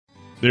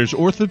There's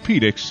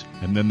orthopedics,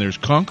 and then there's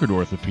Concord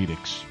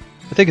Orthopedics.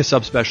 I think a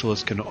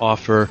subspecialist can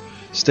offer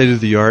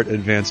state-of-the-art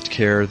advanced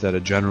care that a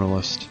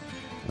generalist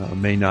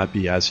may not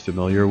be as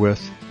familiar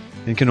with,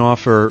 and can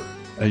offer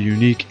a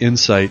unique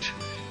insight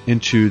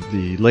into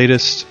the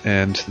latest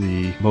and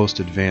the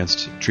most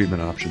advanced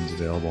treatment options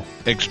available.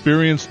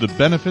 Experience the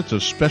benefits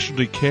of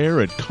specialty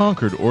care at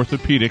Concord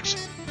Orthopedics.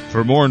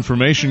 For more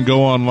information,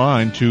 go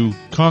online to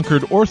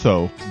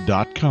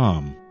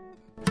concordortho.com.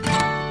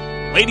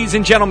 Ladies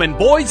and gentlemen,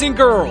 boys and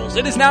girls,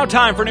 it is now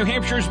time for New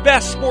Hampshire's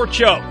best sports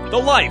show, The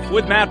Life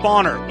with Matt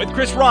Bonner, with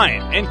Chris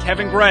Ryan and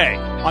Kevin Gray,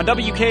 on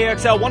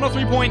WKXL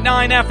 103.9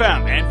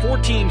 FM and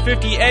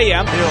 1450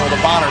 AM. Hill to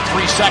Bonner,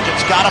 3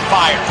 seconds, gotta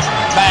fire.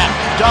 Matt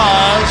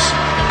does.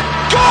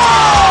 Good!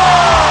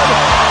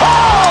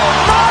 Oh,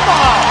 mama!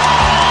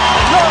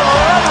 You're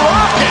a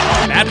rocket!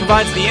 Matt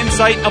provides the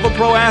insight of a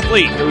pro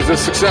athlete. It was a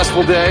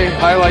successful day.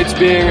 Highlights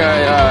being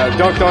I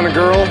dunked on a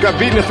girl, got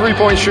beaten a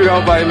three-point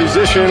shootout by a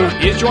musician.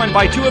 He is joined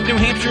by two of New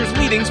Hampshire's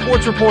leading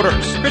sports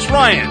reporters, Chris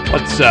Ryan.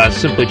 Let's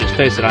simply just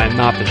face it, I am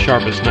not the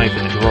sharpest knife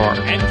in the drawer.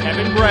 And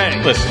Kevin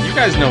Gray. Listen, you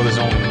guys know there's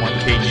only 1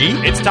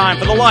 kg. It's time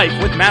for The Life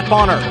with Matt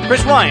Bonner,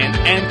 Chris Ryan,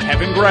 and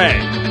Kevin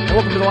Gray. And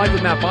welcome to The Life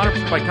with Matt Bonner,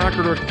 presented by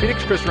Concord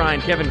Orthopedics. Chris Ryan,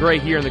 Kevin Gray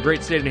here in the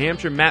great state of New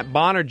Hampshire. Matt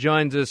Bonner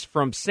joins us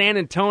from San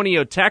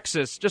Antonio,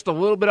 Texas, just a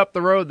little bit up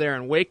the road there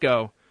in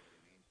Waco.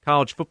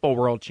 College football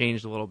world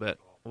changed a little bit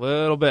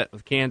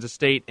with Kansas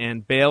State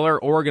and Baylor.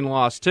 Oregon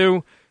lost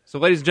too. So,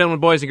 ladies and gentlemen,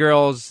 boys and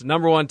girls,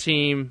 number one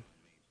team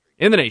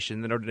in the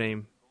nation, the Notre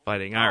Dame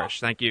Fighting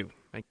Irish. Thank you.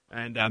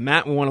 And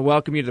Matt, we want to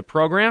welcome you to the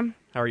program.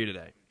 How are you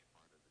today?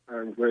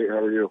 I'm great. How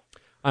are you?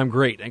 I'm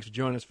great. Thanks for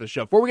joining us for the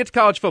show. Before we get to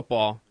college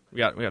football, we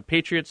got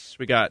Patriots.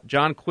 We got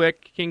John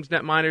Quick, Kings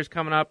netminders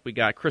coming up. We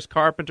got Chris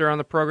Carpenter on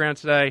the program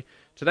today.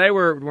 Today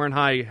we're in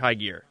high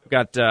gear. We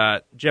got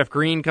Jeff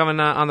Green coming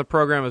on the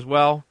program as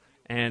well.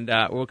 And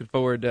we're looking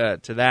forward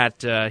to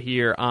that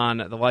here on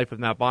The Life with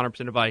Matt Bonner,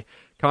 presented by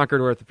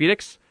Concord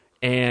Orthopedics.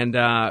 And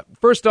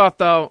first off,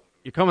 though,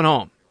 you're coming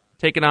home,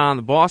 taking on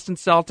the Boston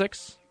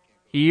Celtics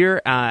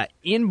here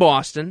in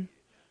Boston.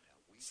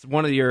 It's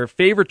one of your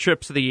favorite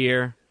trips of the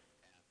year.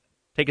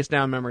 Take us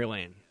down memory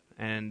lane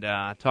and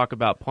talk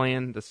about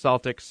playing the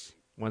Celtics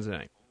Wednesday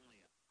night.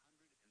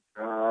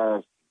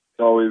 It's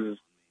always,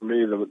 for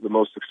me, the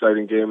most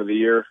exciting game of the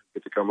year.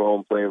 Get to come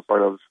home, play in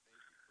front of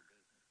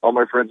all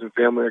my friends and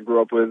family I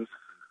grew up with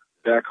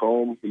back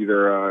home,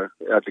 either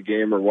at the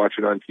game or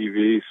watching on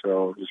TV.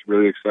 So just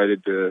really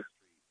excited to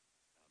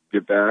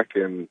get back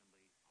and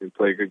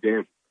play a good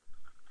game.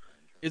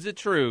 Is it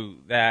true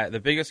that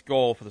the biggest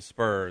goal for the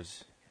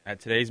Spurs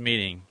at today's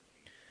meeting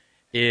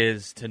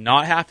is to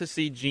not have to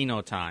see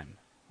Geno time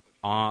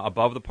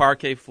above the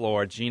parquet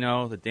floor?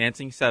 Geno, the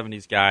dancing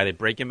 70s guy, they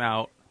break him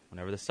out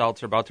whenever the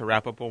Celtics are about to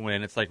wrap up a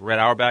win. It's like Red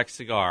Auerbach's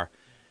cigar.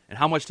 And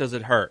how much does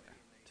it hurt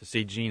to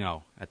see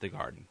Geno at the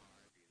Garden?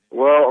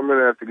 Well, I'm going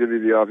to have to give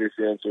you the obvious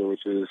answer,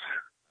 which is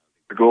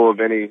the goal of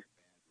any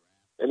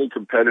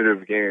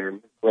competitive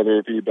game, whether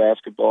it be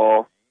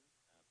basketball,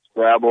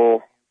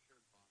 Scrabble,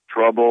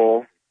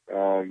 Trouble,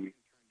 or in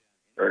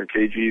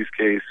KG's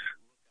case,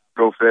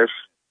 Go Fish.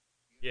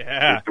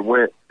 Yeah. It's to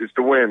win. It's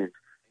to win.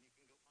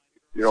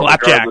 You know,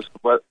 Slapjack.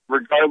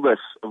 regardless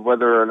of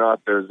whether or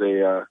not there's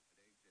a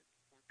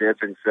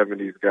dancing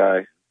 70s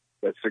guy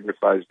that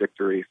signifies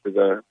victory for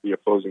the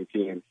opposing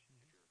team.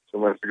 So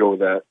I'm going to have to go with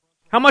that.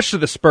 How much do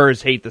the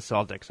Spurs hate the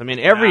Celtics? I mean,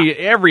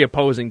 every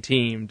opposing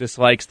team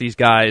dislikes these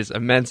guys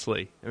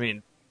immensely. I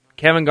mean,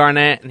 Kevin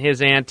Garnett and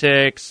his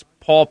antics,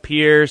 Paul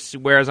Pierce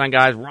wears on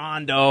guys,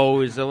 Rondo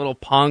is a little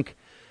punk.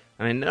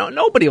 I mean,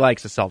 nobody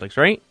likes the Celtics,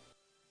 right?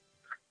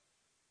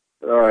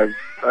 I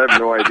have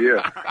no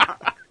idea.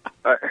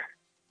 I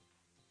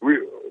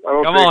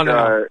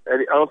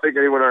don't think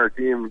anyone on our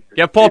team.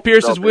 Get Paul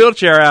Pierce's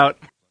wheelchair out.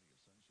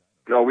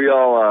 No, we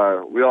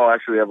all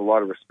actually have a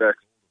lot of respect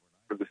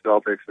for the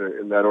Celtics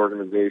in that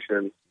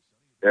organization,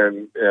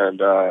 and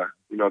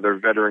you know, they're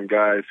veteran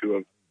guys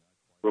who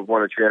have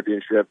won a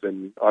championship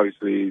and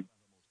obviously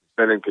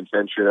been in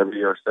contention every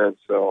year since.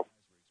 So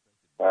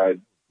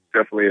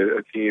definitely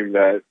a team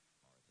that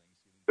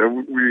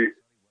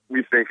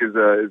we think is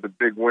a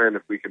big win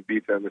if we can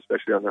beat them,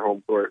 especially on their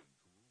home court.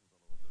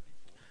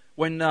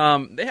 When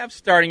they have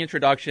starting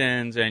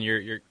introductions and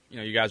you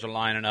guys are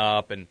lining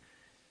up and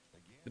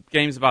the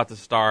game's about to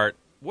start,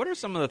 what are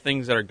some of the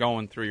things that are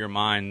going through your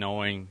mind,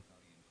 knowing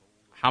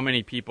how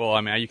many people?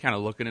 I mean, are you kind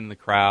of looking in the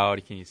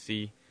crowd? Can you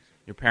see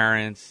your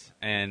parents?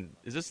 And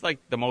is this like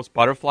the most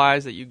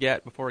butterflies that you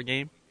get before a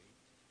game?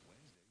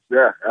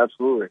 Yeah,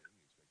 absolutely.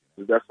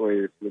 It's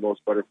definitely the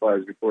most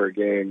butterflies before a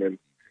game, and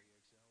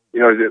you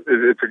know,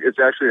 it's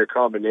actually a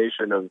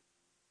combination of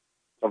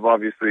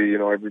obviously, you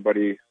know,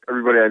 everybody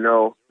I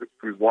know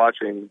who's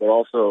watching, but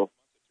also,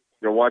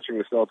 you know, watching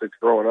the Celtics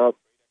growing up,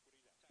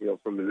 you know,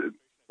 from the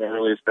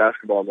earliest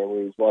basketball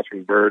memories,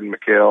 watching Bird and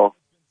McHale,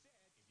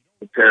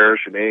 and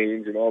Parrish and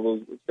Ainge and all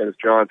those, Dennis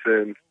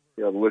Johnson,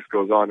 you know, the list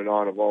goes on and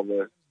on of all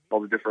the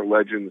different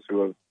legends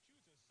who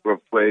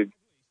have played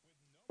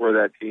for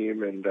that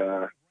team, and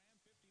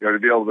you know, to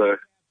be able to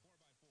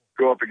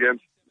go go up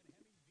against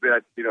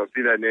that,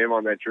 see that name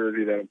on that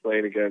jersey that I'm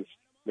playing against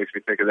makes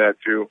me think of that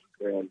too,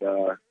 and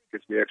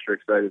gets me extra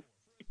excited.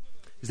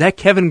 Is that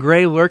Kevin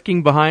Gray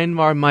lurking behind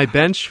my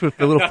bench with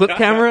the little flip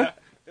camera?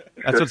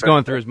 That's what's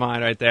going through his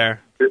mind right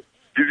there. He's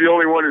the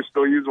only one who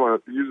still uses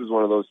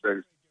one of those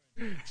things.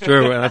 It's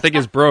true, and I think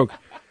it's broke.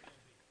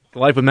 The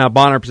Life with Matt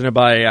Bonner, presented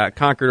by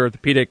Concord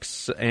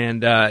Orthopedics,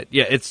 and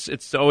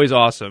it's always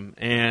awesome,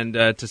 and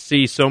to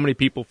see so many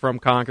people from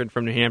Concord,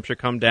 from New Hampshire,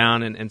 come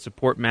down and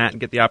support Matt and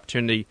get the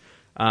opportunity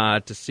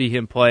to see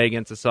him play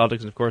against the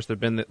Celtics. And of course, there've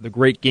been the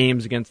great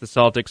games against the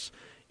Celtics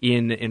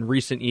in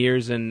recent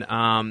years, and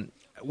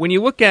when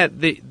you look at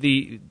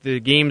the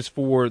games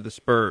for the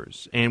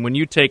Spurs, and when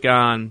you take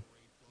on,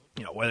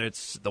 whether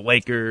it's the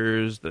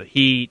Lakers, the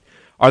Heat,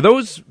 are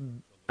those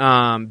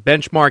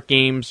benchmark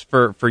games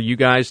for you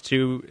guys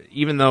too?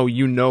 Even though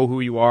you know who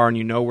you are and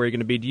you know where you're going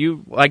to be, do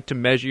you like to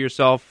measure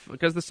yourself?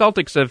 Because the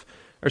Celtics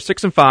are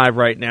 6-5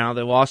 right now.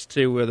 They lost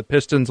to the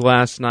Pistons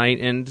last night,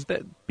 and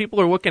people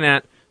are looking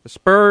at the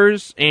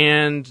Spurs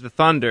and the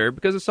Thunder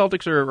because the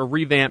Celtics are a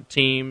revamped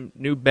team,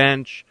 new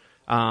bench.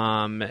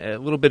 A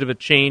little bit of a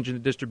change in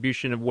the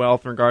distribution of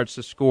wealth in regards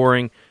to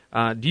scoring.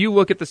 Do you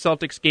look at the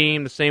Celtics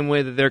game the same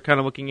way that they're kind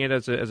of looking at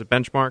it as a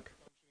benchmark?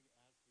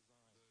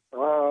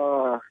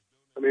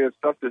 I mean, it's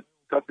tough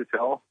to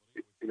tell.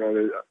 I'm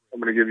going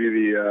to give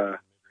you the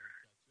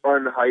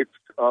fun, hyped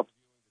up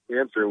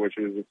answer, which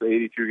is it's an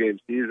 82-game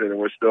season, and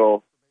we're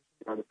still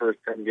on the first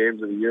 10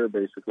 games of the year,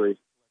 basically.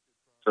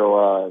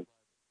 So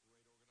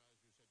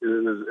it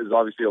is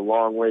obviously a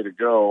long way to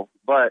go.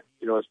 But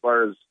as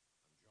far as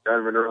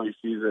kind of an early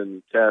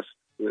season test,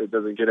 it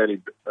doesn't get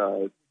any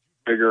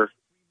bigger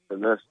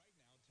than this.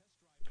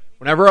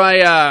 Whenever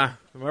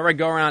I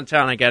go around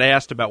town, I get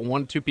asked about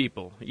 1-2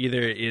 people.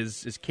 Either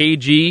is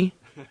KG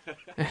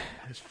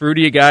as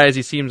fruity a guy as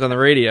he seems on the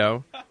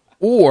radio,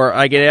 or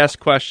I get asked a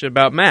question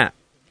about Matt.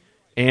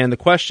 And the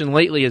question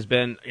lately has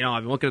been,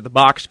 I've been looking at the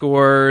box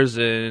scores,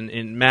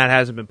 and Matt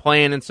hasn't been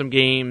playing in some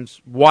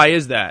games. Why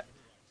is that?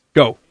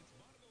 Go.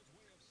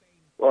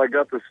 Well, I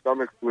got the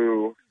stomach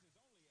flu,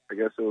 I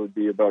guess it would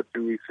be about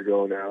 2 weeks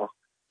ago now,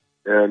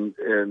 and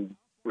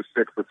was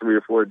sick for 3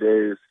 or 4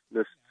 days,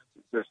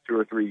 missed 2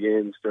 or 3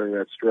 games during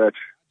that stretch,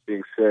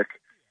 being sick.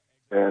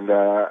 And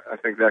I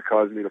think that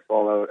caused me to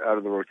fall out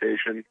of the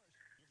rotation.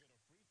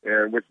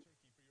 And which,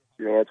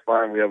 that's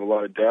fine. We have a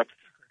lot of depth,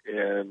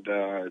 and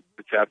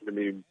it's happened to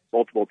me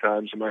multiple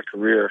times in my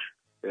career.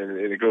 And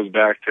it goes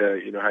back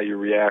to how you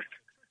react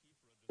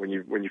when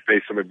you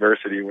face some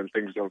adversity, when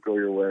things don't go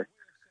your way.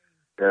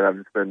 And I've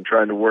just been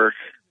trying to work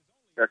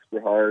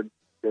extra hard,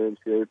 stay in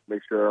shape,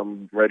 make sure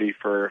I'm ready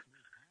for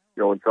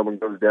when someone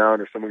goes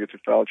down or someone gets in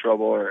foul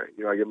trouble, or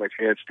I get my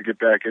chance to get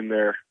back in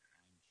there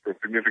for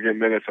significant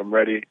minutes. I'm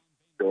ready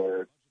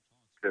to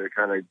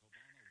kind of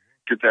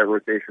get that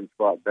rotation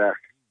spot back.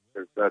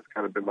 That's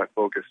kind of been my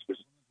focus,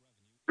 just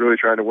really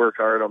trying to work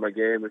hard on my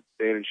game and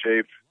staying in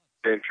shape,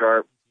 staying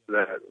sharp, so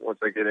that once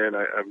I get in,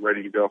 I'm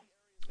ready to go.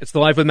 It's the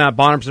Life with Matt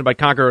Bonner, presented by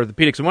Concord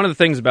Orthopedics. And one of the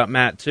things about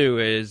Matt, too,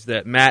 is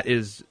that Matt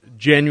is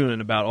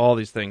genuine about all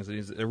these things.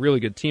 He's a really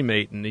good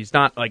teammate, and he's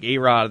not like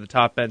A-Rod at the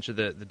top bench of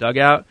the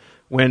dugout.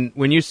 When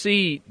you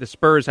see the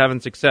Spurs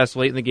having success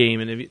late in the game,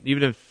 and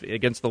even if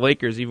against the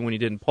Lakers, even when you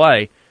didn't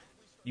play,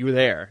 you were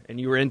there, and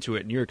you were into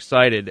it, and you're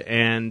excited.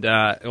 And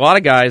a lot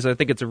of guys, I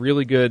think it's a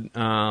really good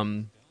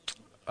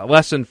a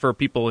lesson for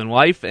people in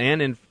life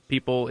and in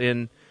people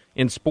in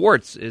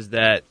sports, is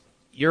that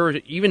you're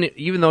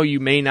even though you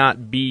may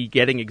not be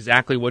getting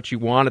exactly what you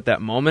want at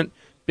that moment,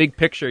 big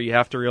picture, you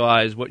have to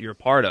realize what you're a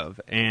part of.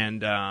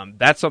 And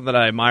that's something that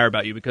I admire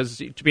about you, because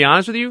to be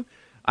honest with you,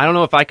 I don't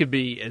know if I could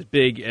be as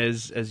big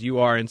as you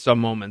are in some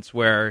moments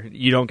where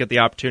you don't get the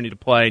opportunity to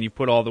play and you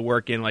put all the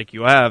work in like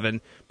you have,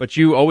 but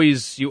you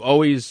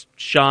always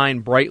shine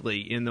brightly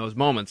in those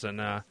moments.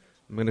 And I'm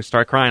going to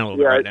start crying a little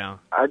bit right now.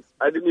 I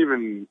didn't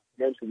even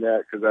mention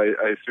that because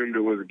I assumed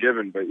it was a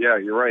given, but yeah,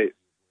 you're right.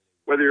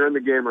 Whether you're in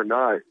the game or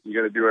not, you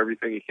got to do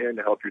everything you can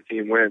to help your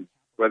team win.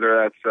 Whether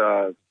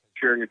that's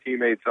cheering your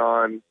teammates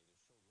on,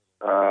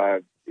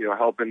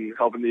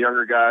 helping the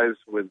younger guys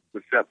with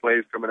set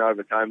plays coming out of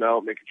a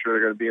timeout, making sure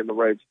they're going to be in the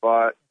right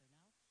spot,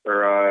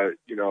 or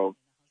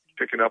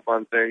picking up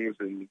on things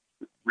and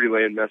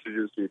relaying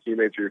messages to your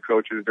teammates or your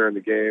coaches during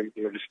the game.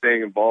 Just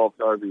staying involved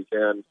however you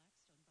can,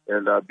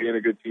 and being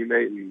a good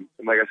teammate, and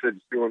like I said,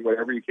 just doing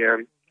whatever you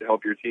can to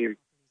help your team.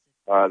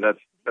 That's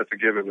a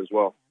given as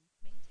well.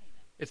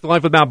 It's the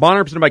Life with Matt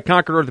Bonner, presented by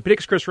Concord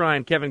Orthopedics. Chris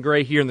Ryan, Kevin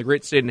Gray here in the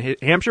great state of New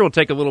Hampshire. We'll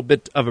take a little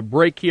bit of a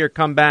break here,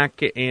 come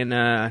back, and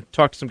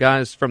talk to some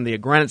guys from the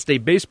Granite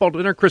State Baseball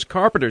Dinner. Chris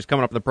Carpenter is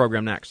coming up in the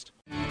program next.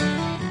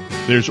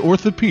 There's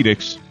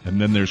orthopedics,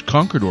 and then there's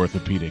Concord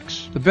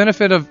Orthopedics. The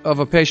benefit of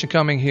a patient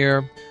coming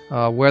here,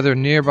 whether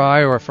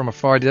nearby or from a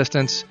far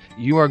distance,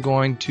 you are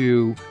going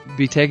to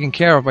be taken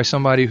care of by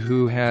somebody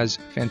who has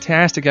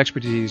fantastic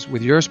expertise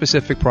with your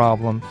specific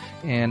problem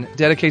and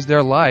dedicates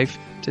their life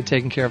to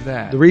taking care of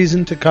that. The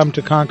reason to come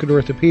to Concord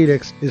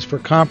Orthopedics is for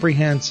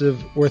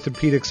comprehensive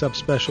orthopedic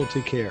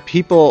subspecialty care.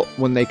 People,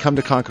 when they come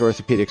to Concord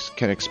Orthopedics,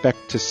 can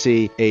expect to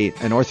see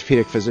an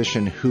orthopedic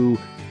physician who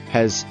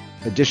has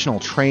additional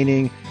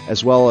training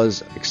as well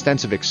as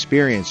extensive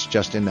experience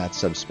just in that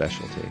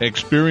subspecialty.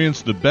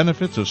 Experience the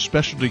benefits of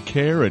specialty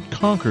care at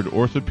Concord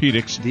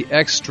Orthopedics. The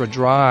extra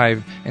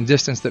drive and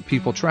distance that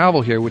people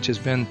travel here, which has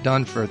been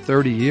done for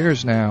 30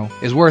 years now,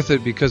 is worth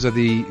it because of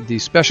the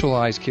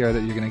specialized care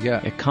that you're going to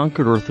get. At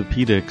Concord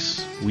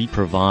Orthopedics, we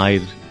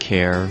provide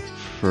care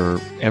for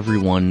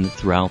everyone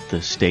throughout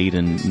the state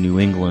and New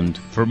England.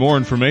 For more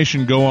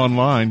information, go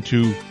online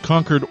to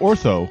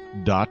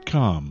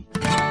concordortho.com.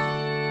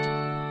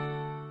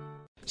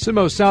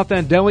 Simo's South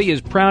End Deli is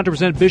proud to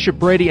present Bishop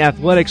Brady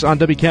Athletics on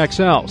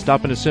WKXL.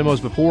 Stop into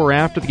Simo's before or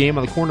after the game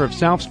on the corner of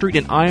South Street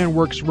and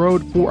Ironworks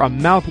Road for a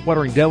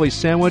mouth-watering deli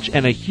sandwich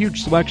and a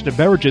huge selection of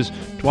beverages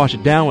to wash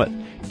it down with.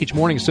 Each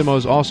morning,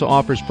 Simo's also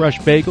offers fresh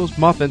bagels,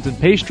 muffins, and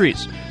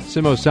pastries.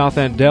 Simo's South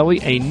End Deli,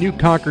 a new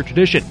Concord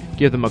tradition.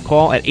 Give them a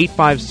call at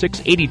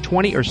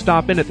 856-8020 or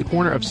stop in at the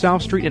corner of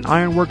South Street and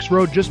Ironworks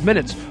Road just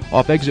minutes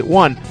off Exit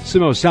 1.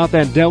 Simo's South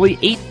End Deli,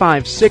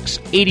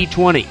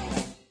 856-8020.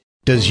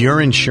 Does your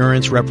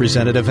insurance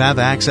representative have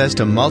access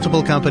to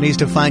multiple companies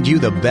to find you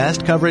the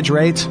best coverage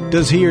rates?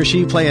 Does he or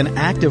she play an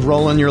active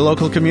role in your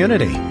local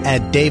community?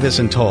 At Davis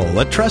 & Toll,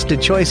 a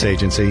trusted choice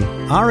agency,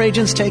 our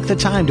agents take the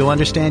time to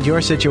understand your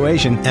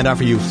situation and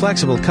offer you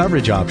flexible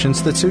coverage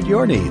options that suit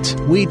your needs.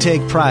 We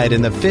take pride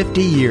in the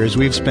 50 years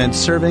we've spent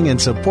serving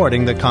and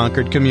supporting the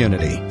Concord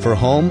community. For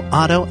home,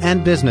 auto,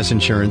 and business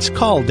insurance,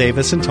 call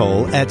Davis &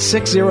 Toll at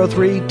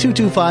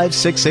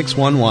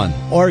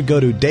 603-225-6611 or go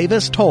to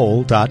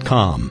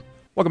davistoll.com.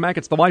 Welcome back.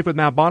 It's The Life with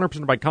Matt Bonner,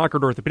 presented by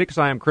Concord Orthopedics.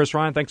 I am Chris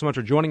Ryan. Thanks so much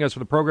for joining us for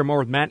the program. More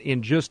with Matt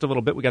in just a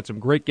little bit. We got some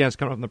great guests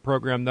coming up in the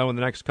program, though, in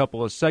the next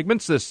couple of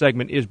segments. This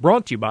segment is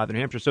brought to you by the New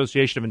Hampshire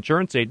Association of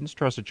Insurance Agents,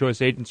 trusted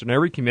choice agents in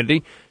every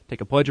community.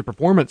 Take a pledge of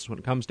performance. When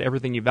it comes to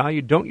everything you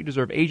value, don't you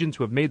deserve agents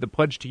who have made the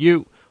pledge to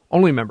you?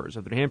 Only members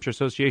of the New Hampshire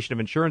Association of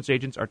Insurance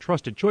Agents are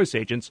trusted choice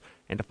agents,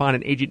 and to find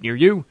an agent near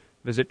you,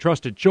 visit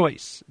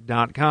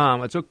trustedchoice.com.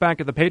 Let's look back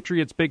at the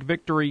Patriots' big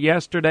victory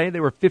yesterday. They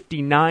were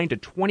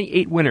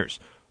 59-28 winners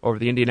over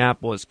the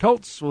Indianapolis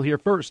Colts. We'll hear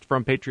first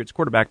from Patriots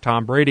quarterback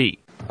Tom Brady.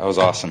 That was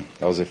awesome.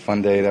 That was a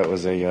fun day. That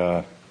was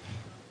a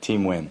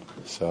team win.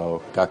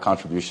 So got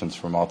contributions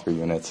from all three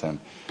units, and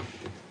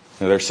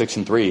they're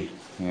 6-3,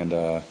 and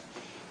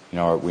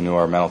we knew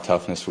our mental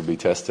toughness would be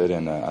tested,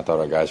 and I thought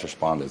our guys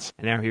responded.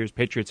 And now here's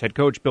Patriots head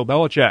coach Bill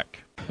Belichick.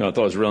 I thought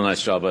it was a real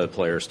nice job by the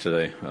players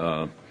today.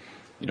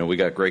 We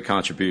got great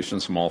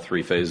contributions from all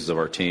three phases of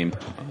our team.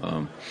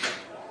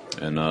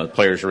 And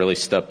players really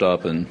stepped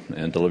up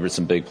and delivered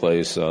some big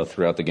plays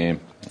throughout the game.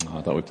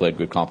 I thought we played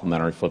good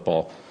complementary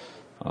football.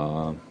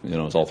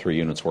 As all three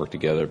units worked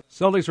together.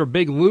 Celtics were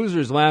big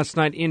losers last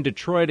night in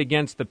Detroit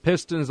against the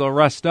Pistons. They'll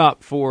rest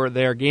up for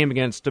their game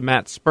against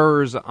Matt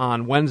Spurs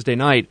on Wednesday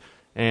night.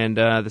 And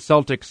the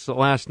Celtics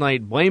last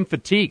night blamed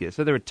fatigue. They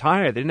said they were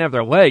tired. They didn't have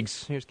their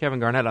legs. Here's Kevin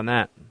Garnett on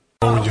that.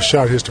 When your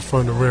shot hits the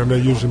front of the rim, that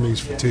usually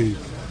means fatigue.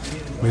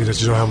 It means that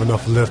you don't have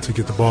enough lift to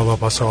get the ball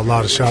up. I saw a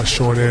lot of shots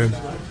short end.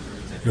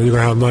 You're going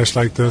to have nights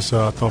like this.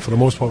 I thought for the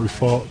most part we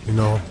fought,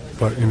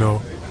 but a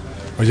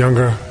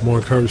younger, more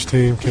encouraged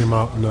team came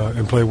out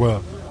and played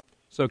well.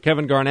 So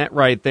Kevin Garnett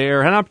right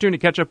there. Had an opportunity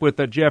to catch up with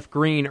Jeff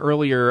Green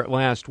earlier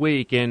last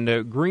week.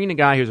 And Green, a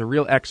guy who's a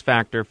real X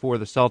factor for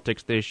the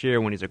Celtics this year.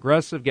 When he's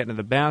aggressive, getting to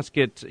the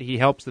basket, he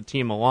helps the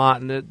team a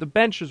lot. And the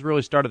bench has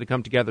really started to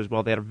come together as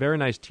well. They had a very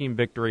nice team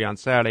victory on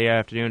Saturday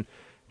afternoon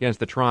against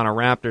the Toronto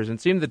Raptors,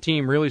 and seemed the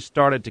team really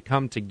started to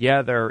come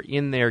together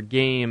in their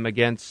game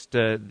against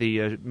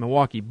the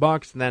Milwaukee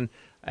Bucks, and then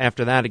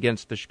after that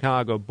against the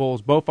Chicago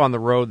Bulls. Both on the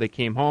road, they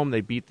came home,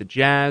 they beat the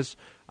Jazz.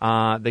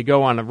 They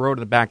go on the road in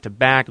the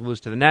back-to-back, lose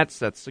to the Nets.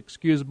 That's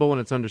excusable, and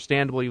it's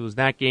understandable. You lose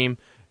that game.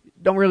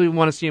 Don't really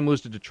want to see him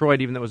lose to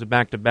Detroit, even though it was a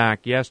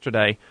back-to-back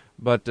yesterday.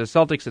 But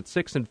Celtics at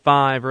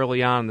 6-5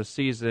 early on in the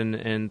season,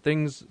 and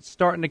things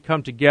starting to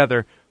come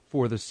together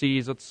for the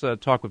C's. Let's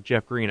talk with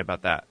Jeff Green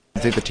about that. I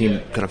think the team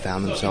kind of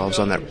found themselves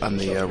on the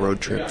road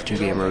trip,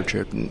 2-game road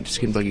trip, and it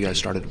seemed like you guys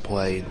started to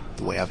play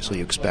the way obviously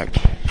you expect.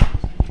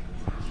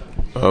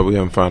 We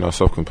haven't found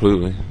ourselves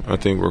completely. I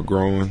think we're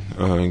growing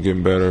and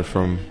getting better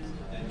from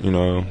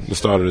the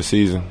start of the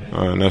season,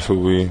 and that's what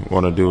we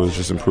want to do is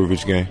just improve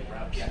each game.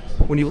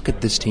 When you look at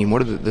this team,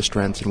 what are the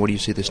strengths, and what do you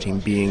see this team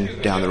being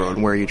down the road,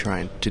 and where are you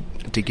trying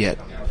to get?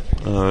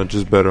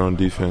 Just better on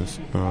defense.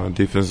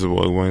 Defense is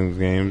what wins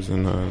games,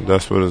 and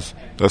that's what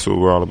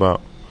we're all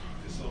about.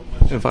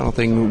 And final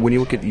thing, when you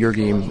look at your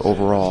game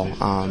overall,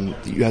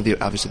 you have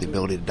obviously the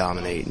ability to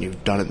dominate, and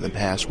you've done it in the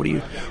past. What do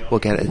you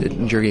look at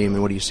in your game,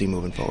 and what do you see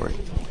moving forward?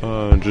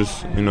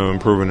 Just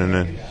improving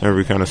in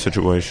every kind of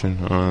situation.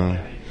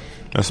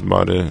 that's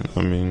about it.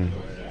 I mean,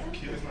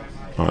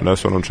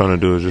 that's what I'm trying to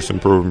do is just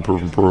improve.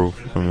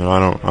 I mean, I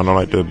don't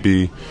like to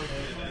be,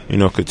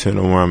 content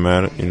on where I'm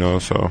at,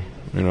 so,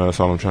 that's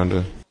all I'm trying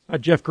to do.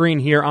 Jeff Green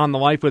here on The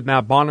Life with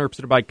Matt Bonner,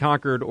 presented by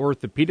Concord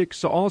Orthopedics.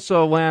 So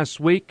also last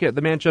week,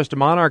 the Manchester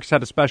Monarchs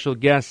had a special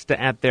guest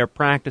at their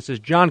practices,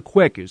 John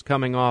Quick, who's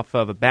coming off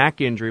of a back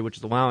injury, which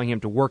is allowing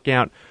him to work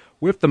out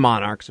with the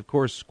Monarchs. Of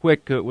course,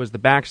 Quick was the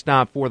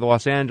backstop for the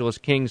Los Angeles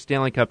Kings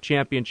Stanley Cup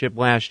Championship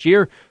last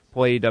year,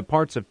 played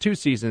parts of 2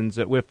 seasons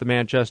with the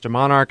Manchester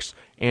Monarchs,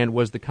 and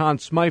was the Conn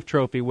Smythe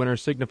Trophy winner,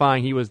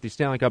 signifying he was the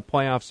Stanley Cup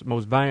playoffs'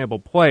 most valuable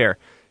player.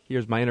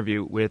 Here's my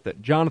interview with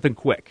Jonathan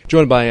Quick.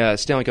 Joined by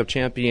Stanley Cup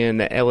champion,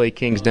 LA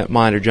Kings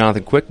netminder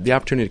Jonathan Quick. The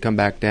opportunity to come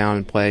back down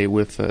and play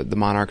with the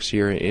Monarchs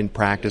here in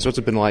practice. What's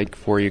it been like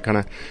for you, kind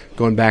of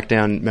going back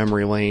down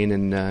memory lane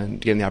and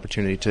getting the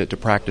opportunity to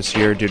practice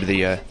here due to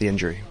the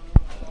injury?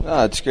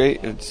 It's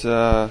great. It's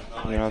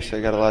obviously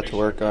I got a lot to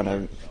work on.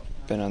 I've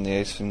been on the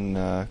ice in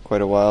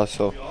quite a while,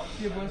 so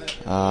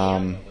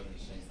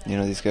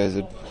these guys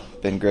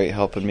have been great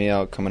helping me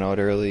out, coming out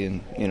early,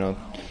 and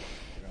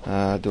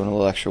doing a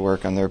little extra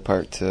work on their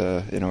part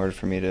in order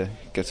for me to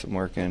get some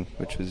work in,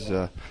 which was,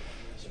 I'm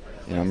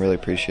really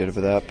appreciative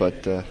of that.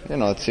 But, at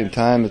the same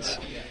time,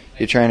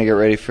 you're trying to get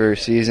ready for a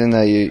season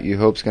that you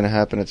hope's going to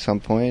happen at some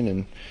point,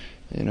 and,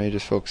 you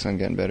just focus on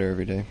getting better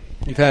every day.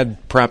 You've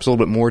had perhaps a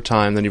little bit more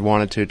time than you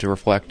wanted to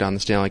reflect on the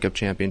Stanley Cup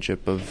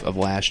championship of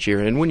last year.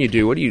 And when you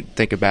do, what do you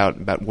think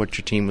about what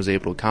your team was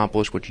able to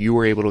accomplish, what you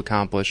were able to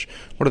accomplish?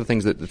 What are the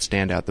things that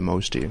stand out the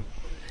most to you?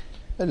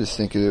 I just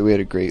think that we had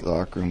a great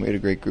locker room. We had a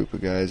great group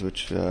of guys,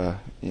 which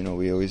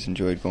we always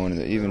enjoyed going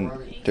to. Even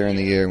during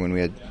the year when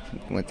we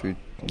went through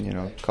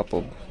a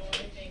couple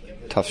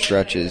tough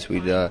stretches,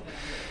 we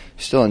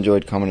still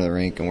enjoyed coming to the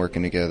rink and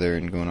working together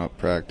and going out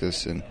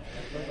practice, and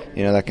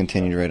that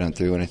continued right on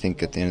through. And I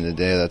think at the end of the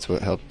day, that's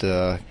what helped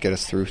get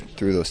us through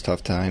those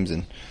tough times,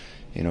 and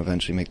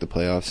eventually make the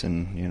playoffs.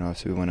 And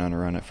so we went on to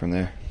run it from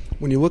there.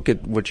 When you look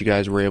at what you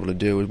guys were able to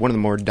do, it was one of the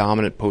more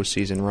dominant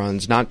postseason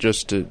runs, not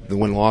just to the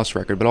win-loss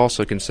record, but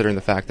also considering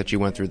the fact that you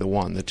went through the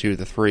 1, the 2,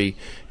 the 3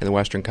 in the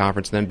Western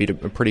Conference, and then beat a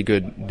pretty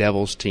good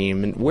Devils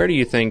team. And where do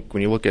you think,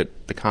 when you look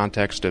at the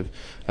context of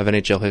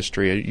NHL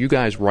history, are you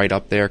guys right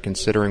up there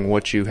considering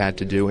what you had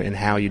to do and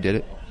how you did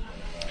it?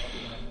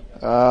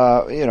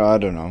 I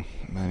don't know.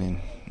 I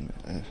mean,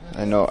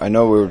 I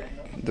know we were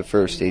the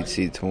first 8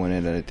 seed to win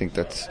it, and I think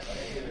that's,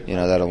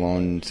 that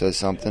alone says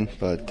something.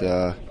 But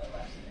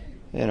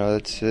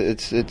it's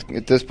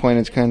at this point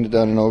it's kind of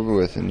done and over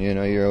with, and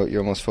you're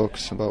almost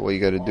focused about what you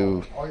got to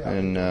do,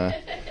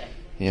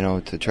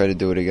 and to try to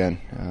do it again.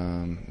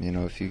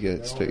 If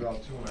you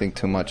think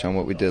too much on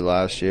what we did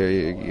last year,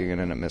 you're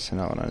gonna end up missing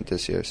out on it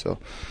this year. So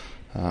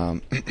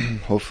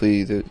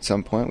hopefully at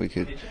some point we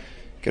could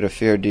get a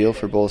fair deal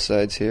for both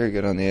sides here,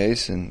 get on the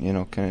ice, and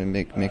kind of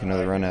make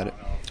another run at it.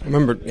 I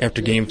remember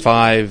after Game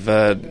 5,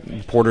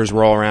 reporters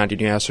were all around you,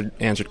 and you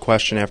answered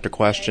question after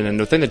question. And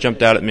the thing that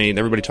jumped out at me,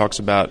 everybody talks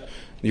about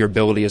your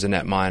ability as a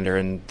netminder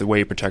and the way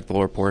you protect the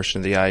lower portion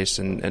of the ice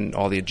and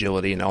all the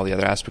agility and all the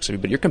other aspects of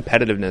it. But your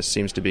competitiveness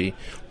seems to be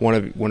one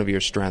of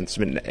your strengths.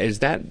 I mean, is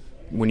that,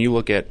 when you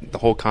look at the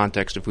whole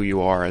context of who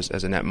you are as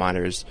a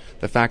netminder, is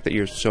the fact that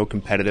you're so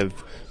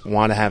competitive,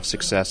 want to have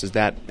success, is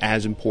that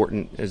as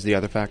important as the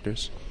other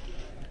factors?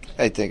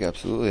 I think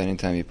absolutely.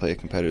 Anytime you play a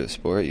competitive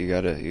sport, you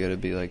gotta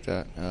be like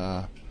that.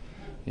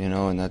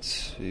 And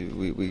that's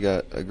we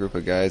got a group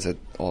of guys that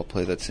all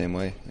play that same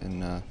way,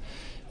 and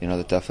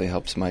that definitely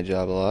helps my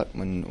job a lot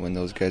when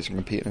those guys are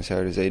competing as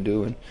hard as they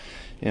do.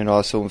 And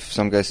also if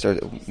one guy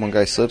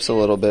slips a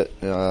little bit,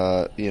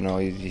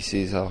 he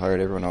sees how hard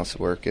everyone else is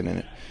working, and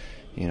it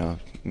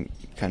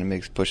kind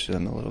of pushes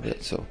them a little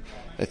bit. So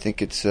I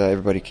think it's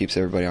everybody keeps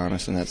everybody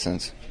honest in that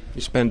sense. You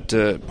spent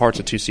parts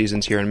of 2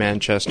 seasons here in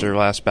Manchester,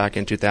 last back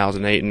in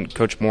 2008, and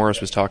Coach Morris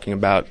was talking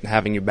about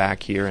having you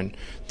back here and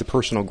the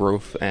personal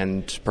growth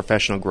and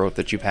professional growth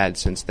that you've had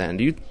since then.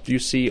 Do you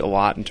see a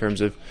lot in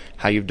terms of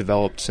how you've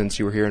developed since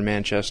you were here in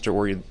Manchester,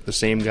 or are you the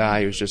same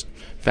guy who's just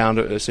found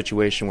a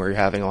situation where you're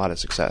having a lot of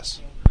success?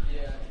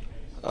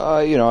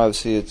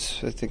 Obviously I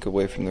think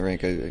away from the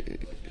rink,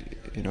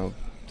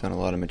 done a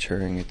lot of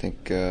maturing. I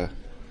think, I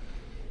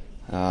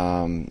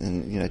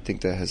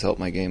think that has helped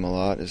my game a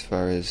lot as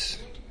far as,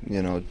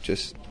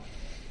 just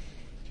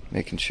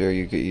making sure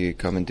you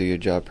come and do your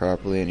job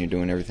properly, and you're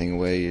doing everything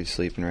away, you're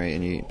sleeping right,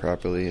 and you eat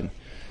properly, and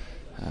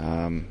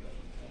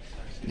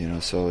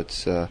so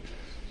it's a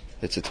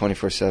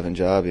 24/7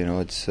 job.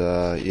 It's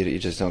you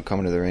just don't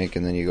come to the rink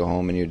and then you go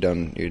home and you're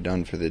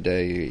done for the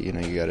day. You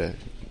got to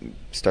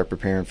start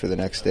preparing for the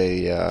next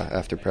day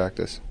after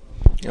practice.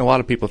 A lot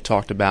of people have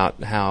talked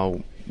about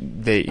how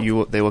they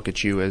look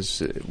at you as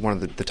one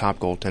of the top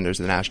goaltenders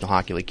of the National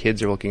Hockey League.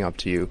 Kids are looking up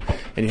to you,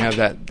 and you have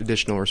that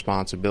additional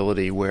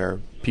responsibility where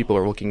people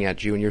are looking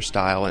at you and your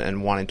style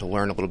and wanting to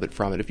learn a little bit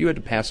from it. If you had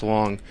to pass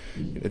along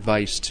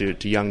advice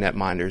to young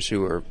netminders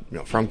who are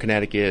from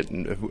Connecticut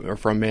or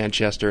from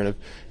Manchester and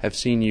have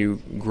seen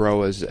you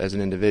grow as an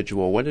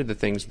individual, what are the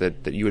things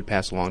that you would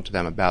pass along to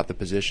them about the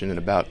position and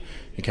about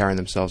carrying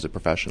themselves as a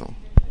professional?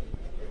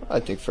 I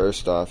think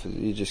first off,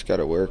 you just got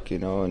to work,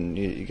 and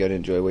you got to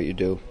enjoy what you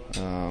do.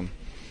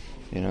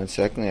 And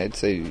secondly, I'd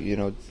say,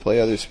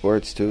 play other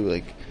sports too.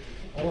 Like,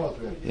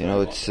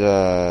 it's,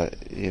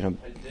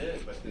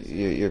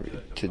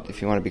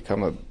 if you want to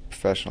become a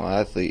professional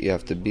athlete, you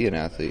have to be an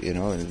athlete,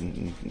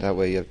 and that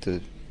way you have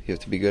to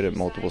be good at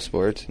multiple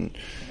sports, and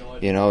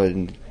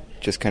and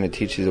just kind of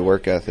teach you the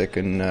work ethic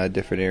in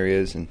different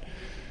areas, and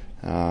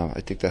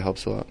I think that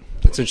helps a lot.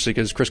 It's interesting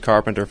because Chris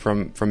Carpenter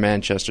from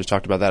Manchester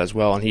talked about that as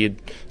well, and he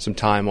had some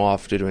time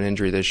off due to an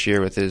injury this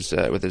year with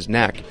his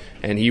neck,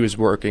 and he was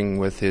working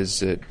with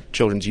his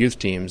children's youth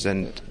teams,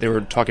 and they were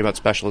talking about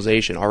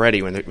specialization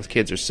already with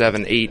kids who are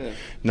 7, 8,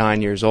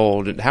 9 years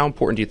old. And how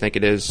important do you think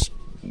it is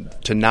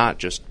to not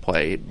just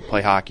play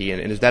hockey,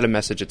 and is that a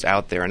message that's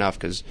out there enough?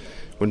 Because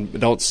when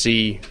adults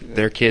see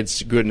their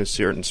kids good in a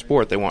certain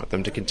sport, they want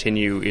them to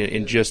continue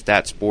in just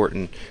that sport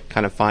and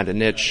kind of find a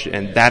niche,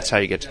 and that's how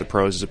you get to the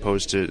pros as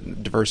opposed to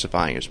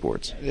diversifying your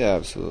sports. Yeah,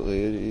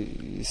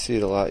 absolutely. You see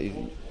it a lot.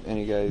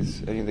 Any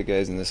of the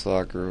guys in this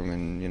locker room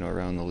and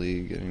around the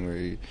league, anywhere,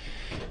 you're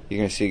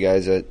going to see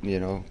guys that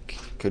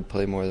could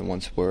play more than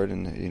one sport,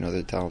 and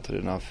they're talented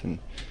enough, and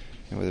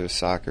whether it's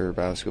soccer,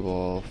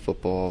 basketball,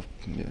 football,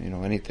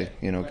 anything,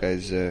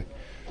 guys.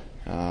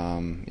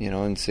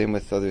 And same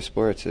with other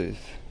sports. I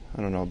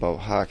don't know about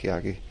hockey.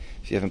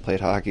 If you haven't played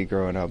hockey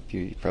growing up,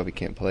 you probably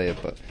can't play it.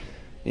 But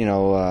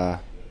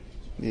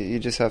you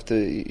just have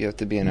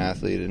to be an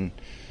athlete, and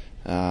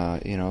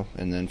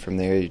and then from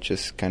there you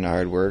just kind of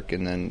hard work.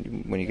 And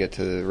then when you get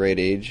to the right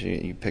age,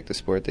 you pick the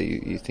sport that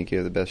you think you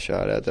have the best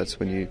shot at. That's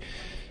when you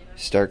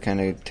start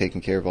kind of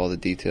taking care of all the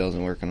details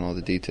and working on all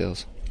the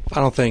details.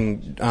 Final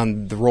thing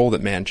on the role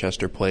that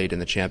Manchester played in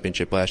the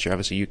championship last year.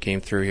 Obviously, you came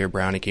through here,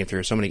 Brownie came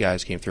through, so many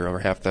guys came through, over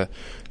half the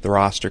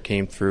roster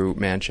came through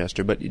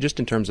Manchester. But just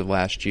in terms of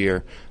last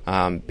year,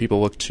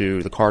 people look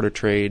to the Carter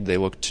trade, they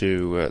look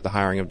to the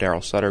hiring of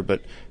Darryl Sutter.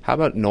 But how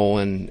about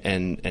Nolan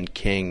and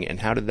King,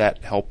 and how did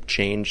that help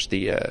change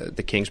the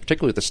Kings,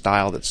 particularly the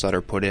style that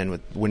Sutter put in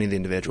with winning the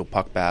individual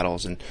puck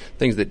battles and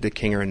things that the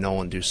Kinger and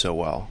Nolan do so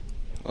well?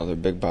 Well, they're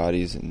big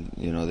bodies, and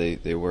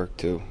they work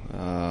too.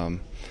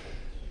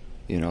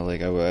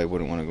 I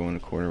wouldn't want to go in the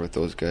corner with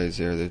those guys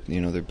there.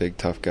 They're big,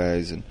 tough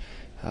guys, and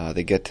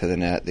they get to the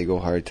net. They go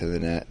hard to the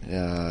net,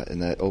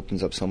 and that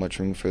opens up so much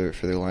room for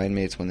their line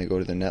mates when they go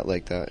to the net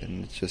like that.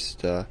 And it's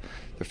just their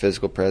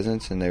physical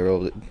presence, and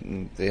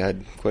they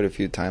had quite a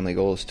few timely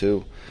goals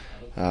too.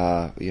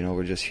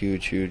 We're just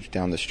huge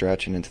down the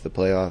stretch and into the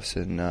playoffs,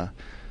 and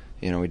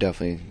we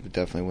definitely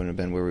wouldn't have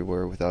been where we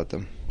were without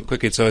them.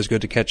 Quickly, it's always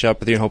good to catch up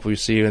with you, and hopefully we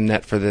see you in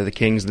net for the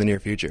Kings in the near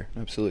future.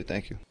 Absolutely,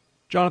 thank you.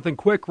 Jonathan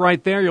Quick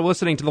right there. You're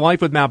listening to The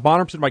Life with Matt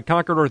Bonner, presented by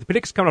Concord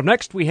Orthopedics. Coming up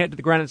next, we head to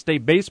the Granite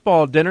State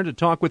Baseball Dinner to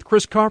talk with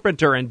Chris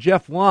Carpenter and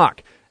Jeff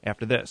Locke.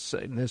 After this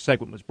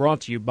segment was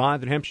brought to you by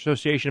the New Hampshire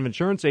Association of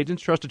Insurance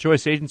Agents. Trusted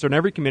Choice agents are in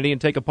every community and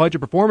take a pledge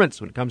of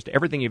performance. When it comes to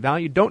everything you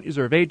value, don't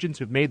reserve agents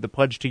who've made the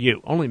pledge to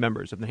you. Only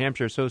members of the New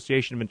Hampshire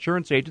Association of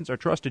Insurance Agents are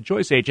Trusted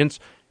Choice agents.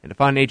 And to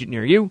find an agent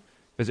near you,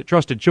 visit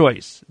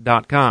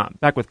TrustedChoice.com.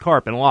 Back with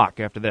Carp and Locke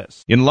after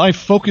this. In life,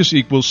 focus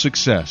equals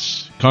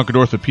success. Concord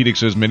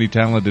Orthopedics has many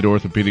talented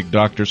orthopedic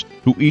doctors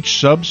who each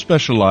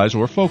subspecialize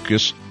or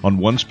focus on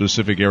one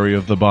specific area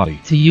of the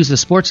body. To use a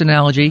sports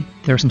analogy,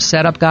 there are some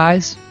setup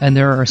guys and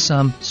there are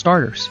some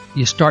starters.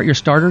 You start your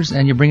starters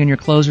and you bring in your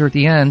closer at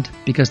the end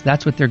because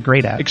that's what they're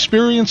great at.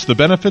 Experience the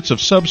benefits of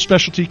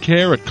subspecialty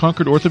care at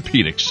Concord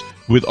Orthopedics.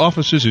 With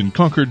offices in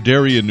Concord,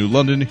 Derry, and New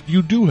London,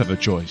 you do have a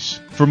choice.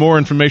 For more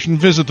information,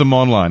 visit them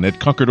online at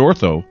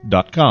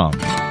concordortho.com.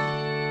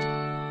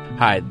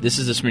 Hi, this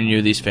is the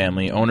Smirnudis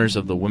family, owners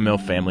of the Windmill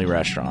Family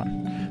Restaurant.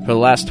 For the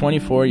last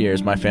 24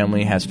 years, my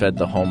family has fed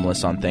the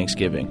homeless on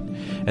Thanksgiving,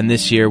 and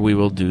this year we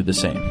will do the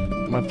same.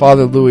 My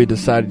father, Louis,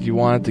 decided he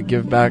wanted to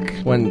give back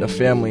when a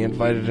family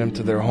invited him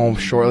to their home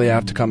shortly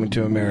after coming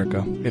to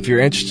America. If you're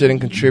interested in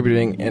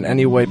contributing in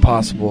any way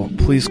possible,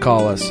 please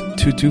call us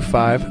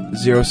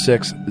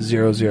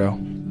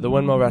 225-0600. The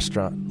Windmill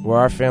Restaurant, where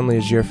our family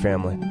is your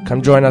family.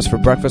 Come join us for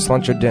breakfast,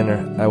 lunch, or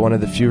dinner at one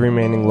of the few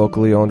remaining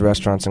locally owned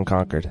restaurants in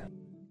Concord.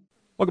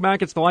 Welcome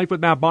back. It's The Life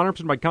with Matt Bonner,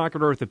 presented by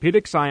Concord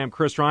Orthopedics. I am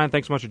Chris Ryan.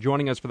 Thanks so much for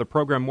joining us for the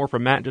program. More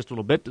from Matt in just a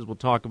little bit as we'll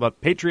talk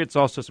about Patriots,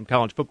 also some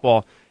college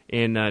football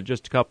in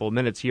just a couple of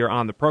minutes here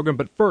on the program.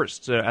 But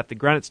first, at the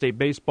Granite State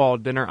Baseball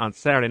Dinner on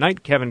Saturday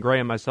night, Kevin Gray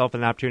and myself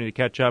had an opportunity to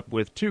catch up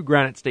with two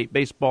Granite State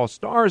baseball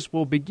stars.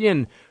 We'll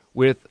begin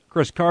with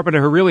Chris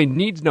Carpenter, who really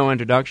needs no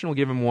introduction. We'll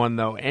give him one,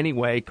 though,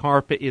 anyway.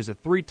 Carp is a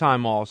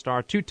three-time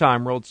All-Star,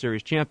 two-time World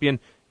Series champion.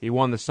 He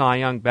won the Cy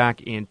Young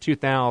back in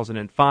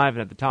 2005 and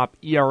had the top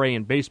ERA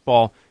in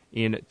baseball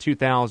in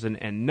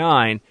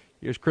 2009.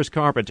 Here's Chris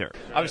Carpenter.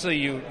 Obviously,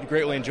 you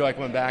greatly enjoy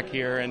coming back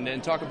here,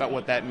 and talk about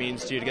what that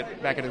means to you to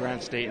get back into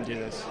Granite State and do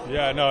this.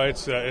 Yeah, no,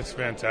 it's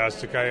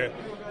fantastic. I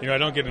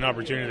don't get an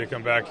opportunity to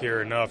come back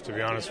here enough, to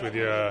be honest with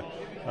you.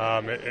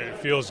 It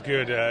feels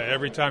good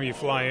every time you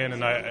fly in,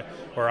 and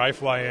I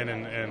fly in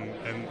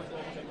and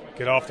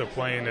get off the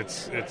plane.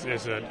 It's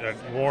a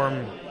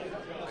warm,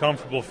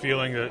 comfortable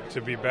feeling to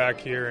be back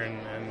here, and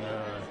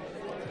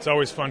it's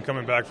always fun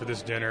coming back for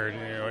this dinner.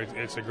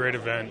 It's a great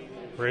event.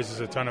 Raises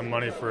a ton of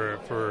money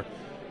for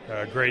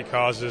great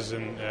causes,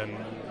 and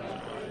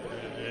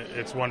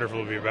it's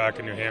wonderful to be back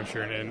in New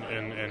Hampshire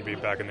and be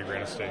back in the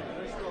Granite State.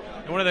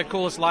 And one of the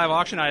coolest live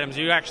auction items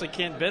you actually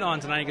can't bid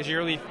on tonight because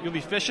you'll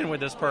be fishing with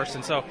this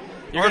person. So,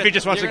 or if he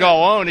just wants to go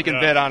alone, he can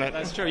bid on it.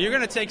 That's true. You're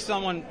going to take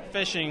someone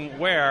fishing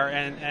where,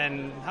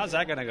 and how's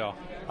that going to go?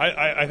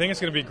 I think it's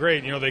going to be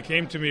great. They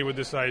came to me with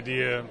this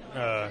idea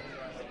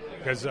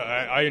because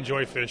I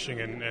enjoy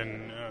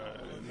fishing,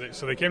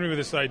 so they came to me with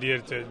this idea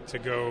to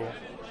go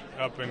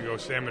up and go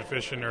salmon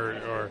fishing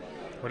or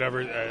whatever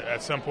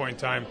at some point in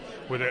time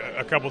with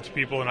a couple of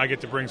people, and I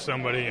get to bring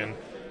somebody. And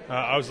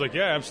I was like,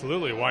 yeah,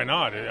 absolutely, why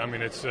not? I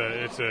mean, it's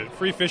a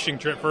free fishing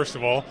trip, first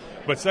of all,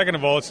 but second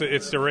of all,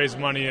 it's to raise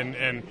money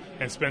and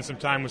spend some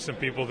time with some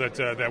people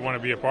that want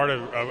to be a part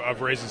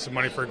of raising some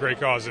money for a great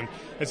cause, and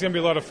it's going to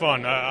be a lot of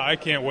fun. I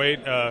can't wait.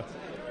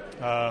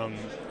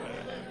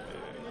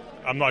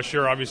 I'm not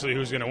sure, obviously,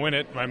 who's going to win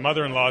it. My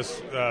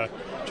mother-in-law's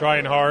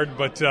trying hard,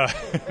 but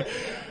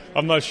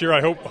I'm not sure.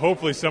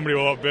 Hopefully somebody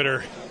will outbid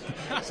her,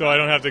 so I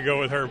don't have to go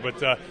with her.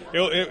 But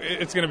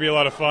it's going to be a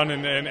lot of fun,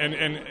 and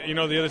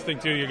the other thing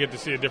too, you get to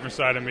see a different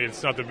side of me.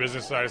 It's not the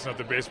business side, it's not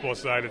the baseball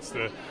side, it's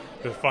the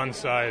fun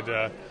side.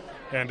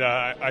 And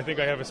I think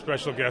I have a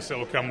special guest that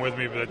will come with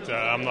me, but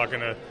I'm not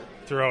going to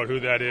throw out who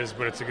that is.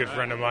 But it's a good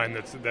friend of mine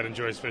that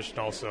enjoys fishing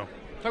also.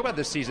 Talk about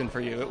this season for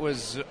you. It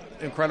was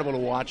incredible to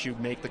watch you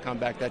make the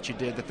comeback that you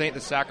did, the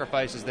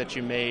sacrifices that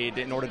you made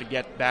in order to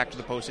get back to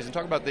the postseason.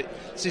 Talk about the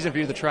season for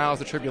you, the trials,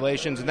 the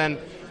tribulations, and then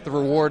the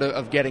reward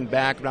of getting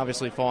back, but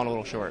obviously falling a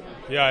little short.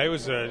 Yeah, it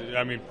was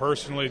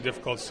personally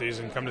difficult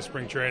season. Come to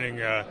spring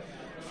training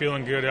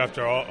feeling good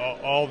after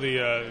all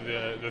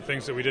the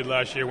things that we did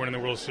last year, winning the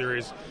World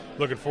Series.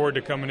 Looking forward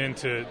to coming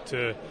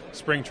into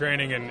spring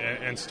training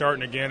and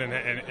starting again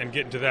and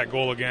getting to that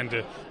goal again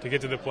to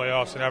get to the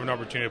playoffs and have an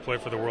opportunity to play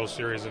for the World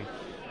Series. And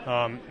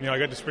I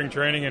got to spring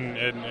training and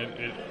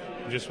it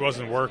just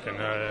wasn't working.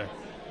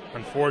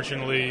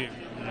 Unfortunately,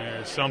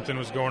 something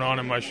was going on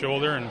in my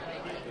shoulder, and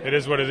it